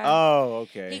Bumper guy. Oh,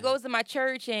 okay. He goes to my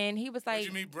church, and he was Where'd like,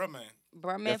 you meet bruh man?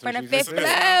 Broman That's from what the she just fifth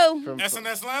said. floor. From-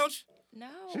 SNS Lounge? No.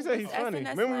 She said he's it's funny. SNS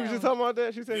Remember we were just Lounge. talking about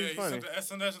that? She said Yeah, he's he's funny. at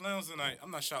the SNS Lounge tonight. I'm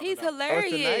not shouting He's it out.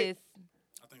 hilarious.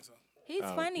 I think so. He's Oh,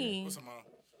 okay. funny. What's up, Mom?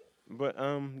 But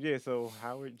yeah. So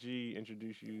Howard G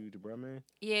introduced you to Broman.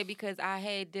 Yeah, because I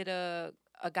had did a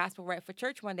gospel rap for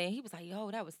church one day, and he was like, "Yo,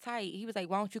 that was tight." He was like,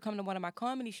 "Why don't you come to one of my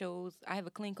comedy shows? I have a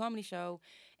clean comedy show,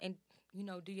 and you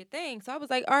know, do your thing." So I was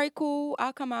like, "All right, cool.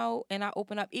 I'll come out," and I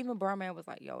open up. Even Barman was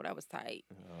like, "Yo, that was tight."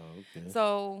 Oh, okay.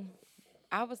 So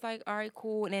I was like, all right,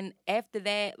 cool. And then after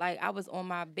that, like I was on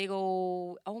my big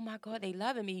old, oh my God, they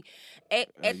loving me. At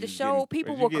You the was show, getting-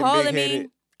 people was you were getting calling big-headed? me.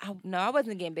 No, I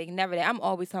wasn't getting big. Never that. I'm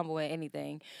always humble at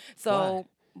anything. So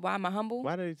why am I humble?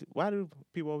 Why do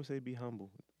people always say be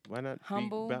humble? Why not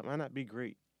Humble? why not be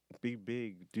great? Be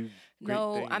big. Do great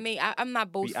No, things. I mean I'm not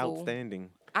Be boastful. outstanding.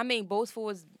 I mean boastful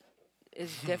is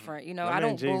different. You know, My I man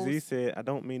don't Jay Z boast. said, "I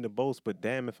don't mean to boast, but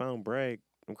damn if I don't brag,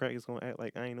 them crackers gonna act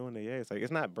like I ain't on their ass. Like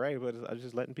it's not brag, but I'm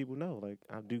just letting people know, like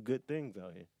I do good things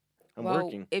out here. I'm Well,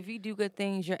 working. if you do good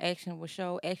things, your action will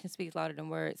show. Action speaks louder than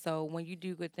words. So when you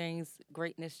do good things,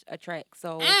 greatness attracts.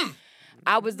 So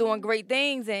I was doing great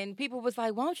things, and people was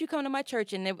like, "Why don't you come to my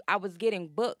church?" And I was getting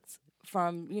booked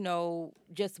from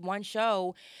just one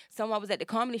show. Someone was at the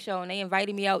comedy show, and they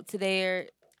invited me out to their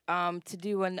to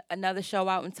do another show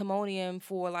out in Timonium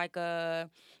for like a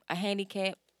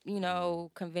handicap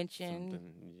convention.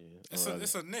 Something, yeah.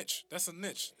 It's a niche. That's a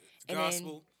niche. And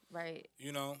Gospel. then, right.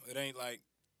 It ain't like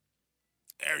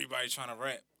everybody trying to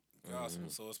rap gospel.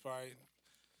 So it's probably,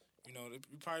 it'd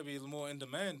probably be more in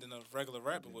demand than a regular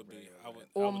rapper would be.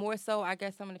 Or more so, I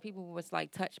guess some of the people who was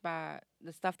like touched by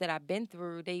the stuff that I've been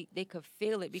through. They could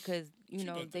feel it because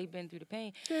they've been through the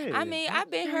pain. Yeah. I mean, I've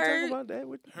been We can hurt. talk about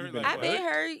that. Hurt been like I've what? been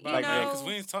hurt. Like, know, because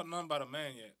we ain't talking nothing about a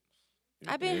man yet.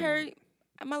 I've been Yeah. hurt.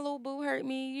 My little boo hurt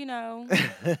me. My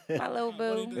little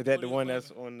What he boo. did? Is that What the do you one think?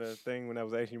 that's on the thing when I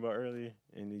was asking you about earlier,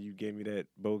 and then you gave me that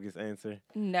bogus answer?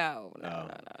 No, Oh,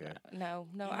 okay. no.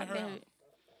 You I've hurt been him? hurt.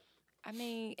 I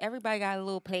mean, everybody got a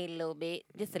little played a little bit,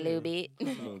 just a little bit. A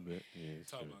little bit. Yeah.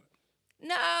 it's Talk true. about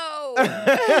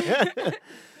it. No.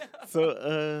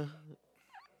 So,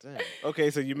 damn.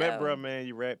 Okay, so you met No. bruh, man.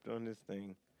 You rapped on this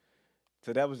thing.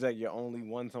 So that was like your only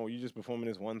one song. You just performing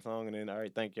this one song, and then all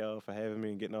right, thank y'all for having me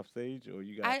and getting off stage, or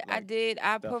you got? I like, did.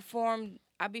 I stuff? performed.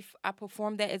 I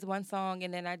performed that as one song,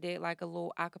 and then I did like a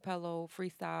little acapella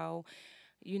freestyle,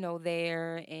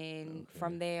 there. And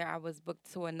from there, I was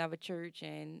booked to another church,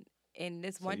 and in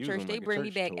this So one you was church, on, they like, a bring me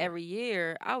church back tour. every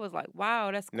year. I was like, wow,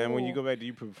 that's cool. Now, when you go back, do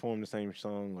you perform the same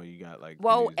song, or you got like?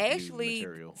 Well, new actually,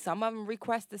 material? some of them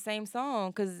request the same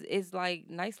song because it's like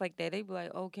nice like that. They be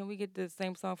like, "Oh, can we get the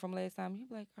same song from last time?" You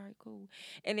be like, "All right, cool."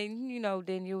 And then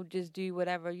then you'll just do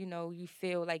whatever you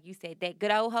feel like you said that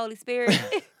good old Holy Spirit,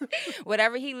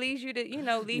 whatever He leads you to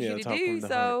leads Yeah, you to talk do. from the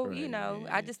So heart, right, yeah.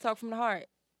 I just talk from the heart.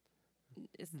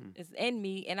 It's in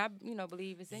me, and I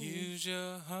believe it's in me. Use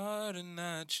your heart and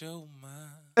not your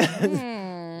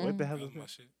mind. What the hell That is was my that?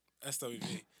 shit.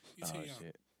 SWV. You too Oh young.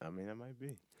 shit! I mean, that might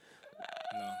be.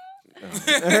 No.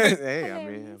 Hey, I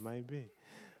mean, it might be.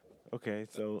 Okay,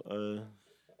 so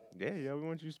yeah, we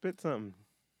want you to spit something.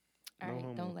 All No right,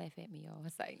 homo. don't laugh at me, y'all.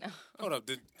 It's like no. Hold up.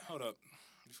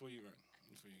 Before you go.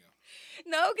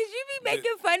 No, because you be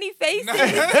making funny faces. Nah.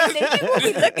 and then people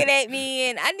be looking at me,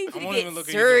 and I need I you to won't even get look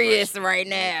in your serious direction. right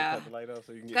now. Cut the light off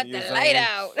so you can get Cut in the your light zone.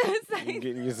 out. It's You can like-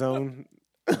 get in your zone.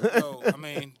 Yo, I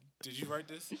mean, did you write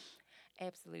this?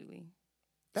 Absolutely.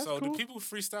 That's so cool. do people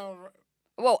freestyle?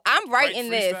 Well, I'm Write writing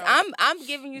this. freestyles? I'm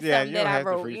giving you Yeah, something you that don't I have to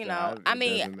wrote. freestyle. I It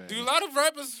mean, doesn't matter. Do a lot of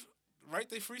rappers write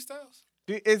their freestyles?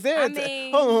 Is there? I a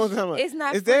mean, hold on. it's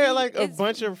not Is there free. like a It's-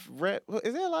 bunch of rap?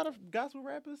 Is there a lot of gospel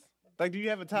rappers? Like, do you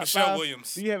have a top Michelle five?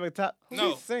 Williams. Do you have a top? Who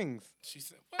No. sings? She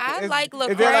said, what? I Is- like is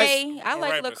there, like- Lecrae. I Or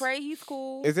like rappers? Lecrae. He's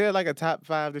cool. Is there like a top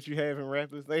five that you have in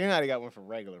rappers? Like, you know how they got one for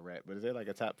regular rap, but is there like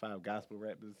a top five gospel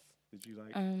rappers that you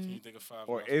like? Can you think of five?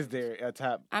 Or gospel is rappers? there a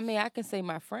top? I mean, I can say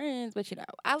my friends, but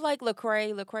I like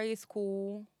Lecrae. Lecrae is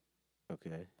cool.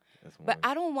 Okay, that's one. But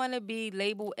I don't want to be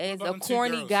labeled as about a them two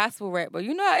corny girls? gospel rapper.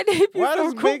 You know how they be Why so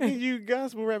does corny. making you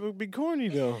gospel rapper be corny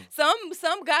though?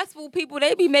 Some gospel people,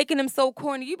 they be making them so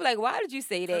corny. You be like, why did you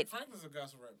say Kirk that? Franklin's a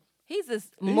gospel rapper. He's a He's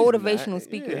motivational not-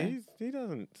 speaker. Yeah, he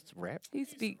doesn't rap. He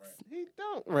speaks. He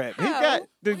don't rap. He How? got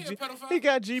the Oh, he a pedophile? he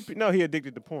got GP. No, he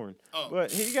addicted to porn. Oh.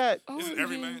 But he got. Oh, Is it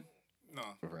every yeah. man? No,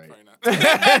 Right. probably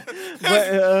not.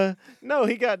 But no,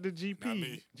 he got the GP. Not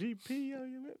me. GP. Oh,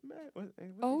 you mad? What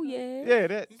Oh, is it yeah. called? Yeah,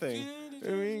 that thing. We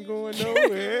ain't going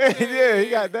nowhere. Yeah, he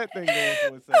got that thing going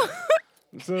for himself.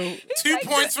 So, 2 like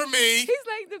points for me. He's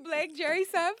like the black Jerry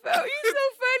Seinfeld. You're so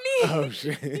funny. oh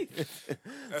shit.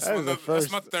 That's, That is the that's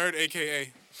my first. third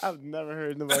AKA. I've never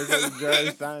heard nobody say Jerry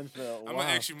Seinfeld. I'm Wow.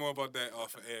 gonna ask you more about that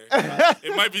off of air.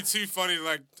 It might be too funny.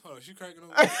 Like, oh, she cracking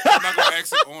over. I'm not gonna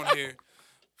ask it on here.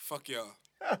 Fuck y'all.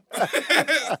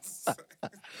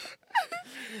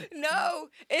 No,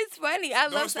 it's funny. I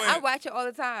Don't love. explain I it. watch it all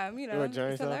the time. You You know, know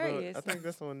Jerry it's Seinfeld? hilarious. I think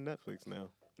that's on Netflix now.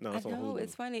 No, I it's on know Hulu.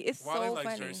 it's funny. It's Why so they like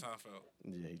funny. Jerry Seinfeld?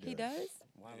 Yeah, he does. He does.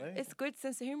 Wale? It's good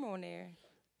sense of humor on there.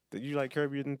 Did you like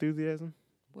Curb Your Enthusiasm?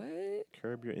 What?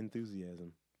 Curb Your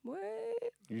Enthusiasm. What?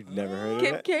 You've never heard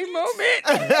Kim of K moment.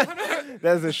 that?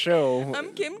 That's a show.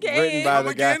 I'm Kim K. Written by Come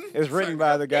the guy. again? It's written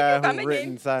by the guy Come who again?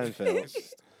 written Seinfeld.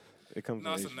 It comes No,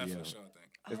 on it's a HBO. Netflix show,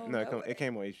 I think. It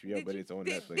came on HBO, but it's on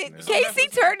Netflix Did now. Casey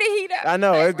turn the heat up? I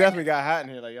know it definitely got hot in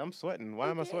here. Like I'm sweating. Why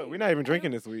am I sweating? We're not even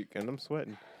drinking this week, and I'm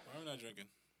sweating Why are we not drinking?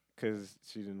 because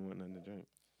she didn't want nothing to drink.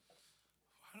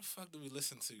 Why the fuck do we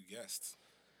listen to guests?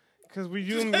 Because we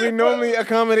normally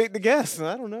accommodate the guests.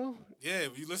 I don't know. Yeah,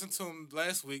 you listened to him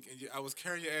last week, and I was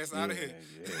carrying your ass out of here.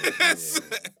 Yeah.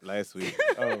 Last week.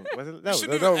 Oh, was it? You No,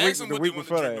 shouldn't no, even ask them the what week they want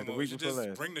before to drink last. no The more. week You should before just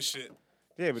last. bring the shit.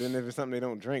 Yeah, but then if it's something they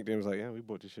don't drink, then it was like, yeah, we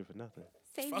bought this shit for nothing.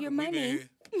 Save Fuck your it, we been money. here.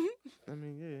 I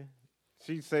mean, yeah.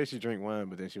 She said she drink wine,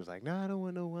 but then she was like, "No, I don't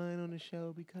want no wine on the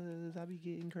show because I be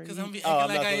getting crazy." 'Cause I'm be I'm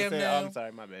acting like not I supposed to am say it. now. Oh, I'm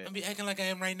sorry, my bad. I'm be acting like I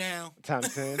am right now.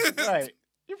 Times 10. Right.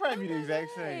 You probably be the exact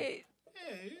same. Right.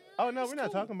 Yeah, Oh, no, it's we're not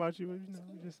cool. talking about you. But,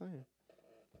 we're just saying.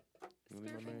 You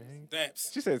leave my man hanging?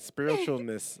 Daps. She said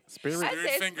spiritualness. Spirit? I Spirit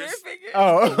said fingers. spirit fingers.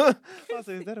 Oh. I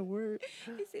said, is that a word?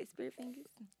 He said spirit fingers.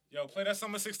 Yo, play that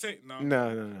summer 16. No.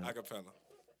 No. Acapella.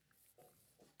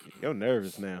 You're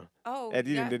nervous now. Oh, Ed,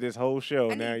 you done did this whole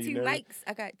show. I Now need you 2 nervous. mics.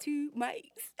 I got 2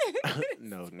 mics.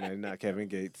 No, not Kevin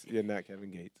Gates. You're not Kevin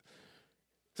Gates.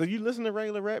 So you listen to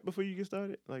regular rap before you get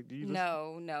started? Like, do you listen?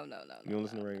 No. You don't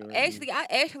listen to regular rap? Actually, I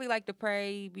actually like to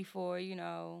pray before,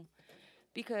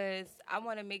 because I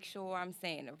want to make sure I'm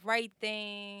saying the right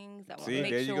things. I want See, to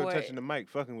make there sure. you go touching the mic,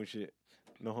 fucking with shit.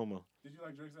 No homo. Did you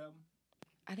like Drake's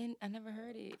album? I never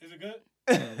heard it. Is it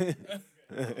good?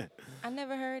 I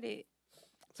never heard it.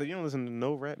 So you don't listen to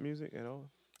no rap music at all?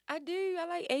 I do. I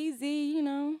like AZ,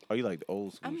 Oh, you like the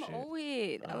old school I'm shit? an old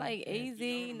head. I Oh, like okay. AZ,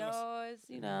 You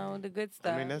know Nas, the good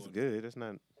stuff. I mean, that's good. That's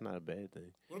not a bad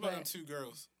thing. What about them But- 2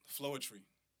 girls? Floetry.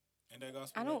 Ain't that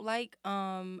gospel?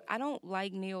 I don't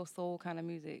like neo soul kind of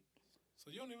music. So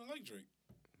you don't even like Drake?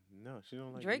 No, she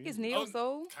don't like Drake is music. neo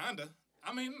soul. Kinda.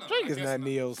 I mean, no. Drake I is guess not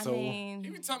neo I soul. He mean,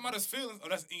 be talking about his feelings. Oh,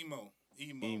 that's emo.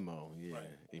 Emo, yeah, Right.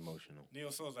 emotional. Neo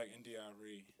soul's like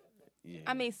NDRE. Yeah.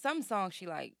 I mean, some songs she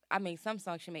like. I mean, some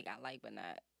songs she make I like, but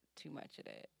not too much of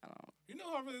that. I don't. You know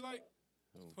who I really like?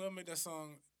 Who? Whoever made that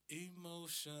song,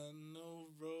 Emotional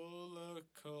Roller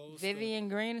Coaster. Vivian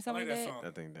Green or I something like like that that. song.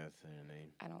 I think that's her name.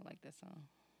 I don't like that song.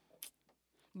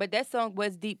 But that song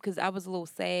was deep because I was a little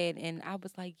sad and I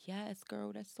was like, yes,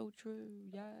 girl, that's so true.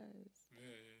 Yes. Yeah.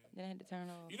 Then I had to turn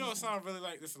off. You know a song I really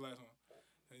like? This is the last one.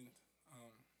 And,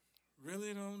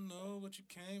 really don't know what you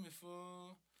came here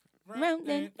for. Round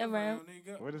and around.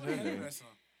 nigga. What is What that the hell name? that song?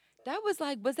 That was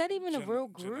like, was that even a real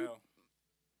Janelle. group?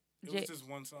 It Ja- was just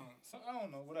one song. So, I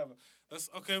don't know, whatever. That's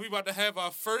okay. We about to have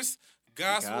our first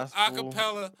gospel Gospel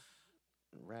acapella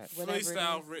Rap. Whatever it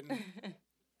freestyle is. written.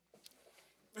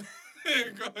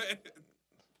 Go ahead.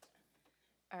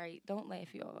 All right, don't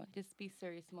laugh, y'all. Just be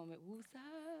serious moment. Woosah.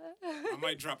 I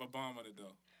might drop a bomb on it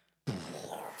though.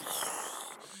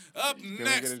 Up we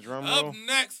next. get a drum Up roll?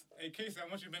 next. Hey Casey, I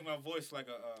want you to make my voice like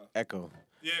a Echo.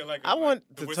 yeah, like I want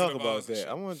the to Wizard talk of about Oz and that. shit.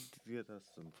 I want to get us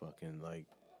some fucking like.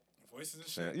 Voices and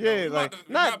sound- shit. yeah, we like,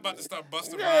 we're not- not about to start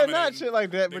busting Yeah, rhyming not and- shit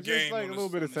like that, the but just game like a on little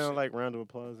this- bit of on this sound, shit. like round of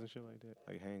applause and shit like that,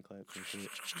 like hand claps and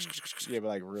shit. Yeah, but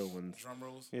like real ones. drum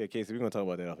rolls. Yeah, Casey, we're gonna talk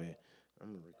about that off here.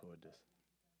 I'm gonna record this.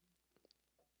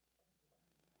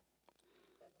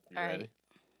 You All right. ready?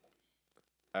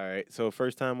 All right. So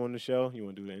first time on the show, you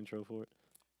want to do the intro for it?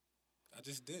 I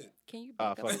just did. Can you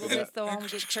Ah, back up a fuck little that. bit so I don't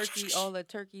get turkey, all the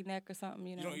turkey neck or something,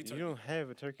 you know? You don't eat You turkey. don't have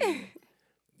a turkey. neck.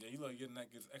 Yeah, you like getting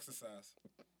that gets exercise.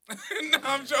 No,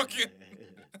 I'm joking.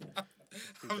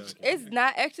 I'm joking. It's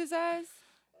not exercise.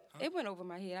 It went over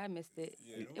my head. I missed it.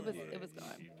 Yeah, It was gone.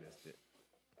 You missed it.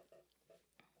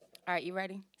 All right, you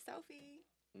ready? Sophie.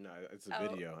 No, it's a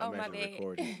video. Oh, I'm my actually bad.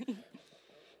 recording.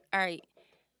 All right.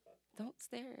 Don't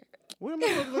stare. What am I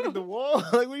supposed to look at the wall?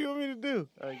 Like, what do you want me to do?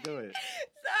 All right, go ahead.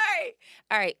 Sorry.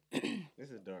 All right.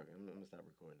 This is dark. I'm gonna stop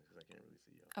recording because I can't really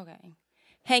see y'all. Okay.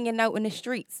 Hanging out in the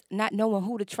streets, not knowing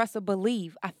who to trust or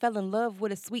believe. I fell in love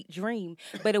with a sweet dream,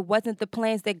 but it wasn't the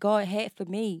plans that God had for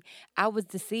me. I was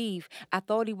deceived. I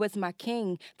thought he was my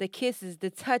king. The kisses, the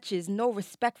touches, no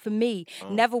respect for me.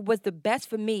 Never was the best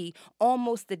for me.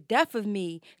 Almost the death of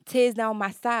me. Tears down my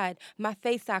side. My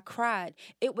face, I cried.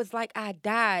 It was like I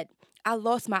died. I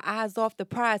lost my eyes off the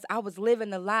prize. I was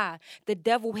living a lie. The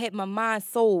devil had my mind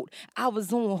sold. I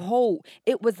was on hold.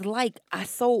 It was like I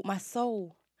sold my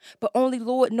soul. But only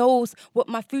Lord knows what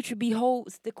my future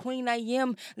beholds. The queen I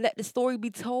am, let the story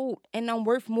be told. And I'm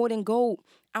worth more than gold.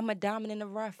 I'm a diamond in the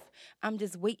rough. I'm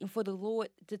just waiting for the Lord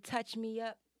to touch me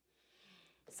up.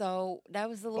 So that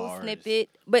was a little Bars. snippet.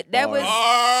 But that was...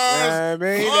 Yeah,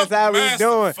 man, that's how we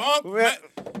doing.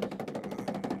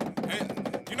 Hey,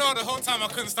 you know, the whole time I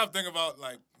couldn't stop thinking about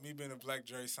like me being a black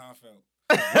Jerry Seinfeld.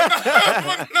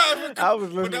 I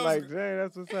was listening like, dang,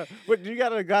 that's what's up. What, you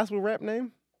got a gospel rap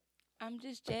name? I'm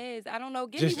just Jazz. I don't know.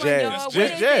 Give Just me one, Jazz. y'all. Just What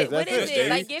is Jazz. it? What That's is it. it?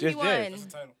 Like, give Just me Jazz. one. That's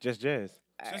the title. Just Jazz.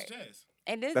 All Just right. Jazz.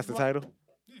 And this That's the one- title?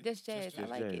 Just Jazz. I Jazz.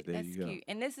 like Jazz. it. There That's you go. cute.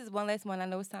 And this is one last one. I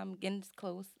know it's time getting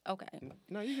close. Okay.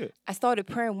 No, you good. I started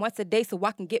praying once a day so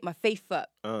I can get my faith up.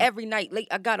 Every night, late,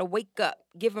 I gotta wake up,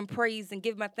 give him praise and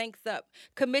give my thanks up.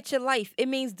 Commit your life. It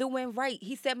means doing right.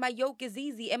 He said my yoke is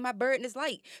easy and my burden is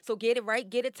light. So get it right,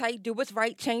 get it tight, do what's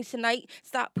right, change tonight.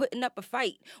 Stop putting up a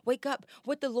fight. Wake up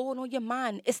with the Lord on your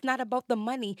mind. It's not about the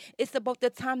money. It's about the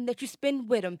time that you spend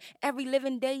with him. Every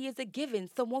living day is a given.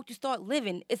 So won't you start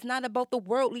living? It's not about the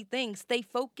worldly things. Stay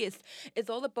focused. It's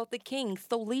all about the king.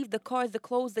 So leave the cars, the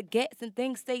clothes, the gets, and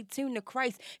things. Stay tuned to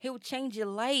Christ. He'll change your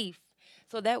life.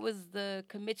 So that was the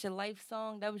Commit Your Life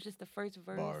song. That was just the first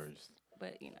verse. Bars.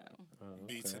 But, you know.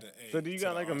 B to the A. So do you to got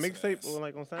the like a R to the mixtape S. or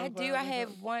like on SoundCloud? I do. or I have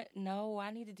something? one. No,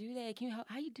 I need to do that. Can you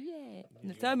how you do that?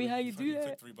 Now tell me how you do Click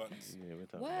that. 3 buttons. Yeah, we're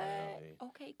talking What? about it.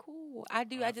 Okay, cool. I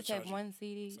do. I'll I have to just have charge you. one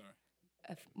CD.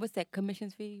 Sorry. What's that?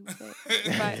 Commissions fee? What's that?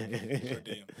 Per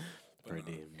diem. But, Per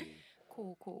diem.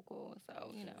 Cool.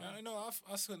 So, you know. I know.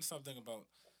 I couldn't stop thinking about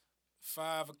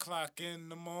 5 o'clock in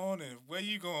the morning. Where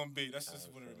you gonna be? That's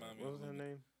just what it reminded me What of. was her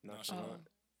name? Nonchalant.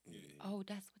 Yeah. Oh,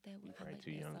 that's what that was. I probably like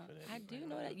too that young song. for that. I You do might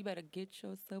know not that. You better get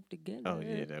yourself together. Oh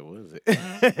yeah, that was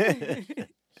it.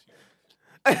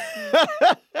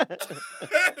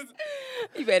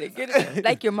 You better get it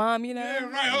like your mom, you know. Yeah,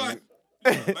 right.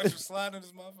 Let you slide in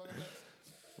this motherfucker.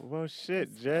 Well, shit,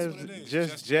 That's Jazz, what it is.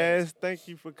 just Just Jazz. Thank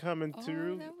you for coming Oh,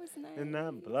 through that was nice. and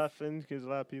not bluffing, because a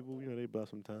lot of people, you know, they bluff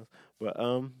sometimes. But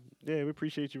yeah, we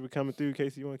appreciate you for coming through.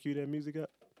 Casey, you want to cue that music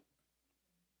up?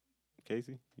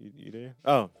 Casey, you there?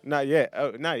 Oh, not yet.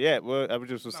 Oh, not yet. Well, I was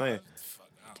just saying. Fuck,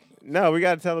 I don't know. No, we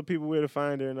got to tell the people where to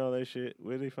find her and all that shit.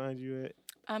 Where they find you at?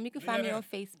 You can find me Yeah. on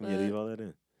Yeah, leave Facebook, all that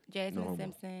in. Jasmine homo.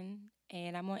 Simpson,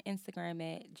 and I'm on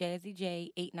Instagram at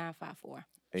JazzyJ8954.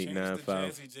 Change the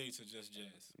 895. Jazzy J to just Jazz.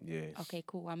 Yes. Okay,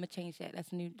 cool. I'm gonna change that.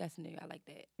 That's new. I like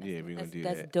that. Yeah, we gonna do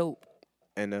That's that. dope.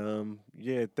 And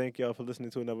yeah, thank y'all for listening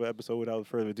to another episode. Without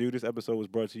further ado, this episode was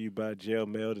brought to you by Jail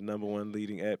Mail, the #1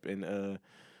 leading app in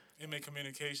MA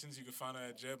Communications. You can find her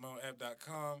at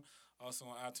jetmoapp.com. Also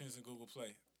on iTunes and Google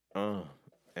Play.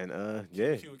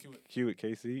 yeah. Cue it. Cue it,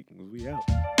 KC. We out.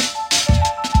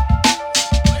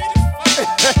 Play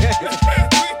this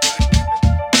fucking-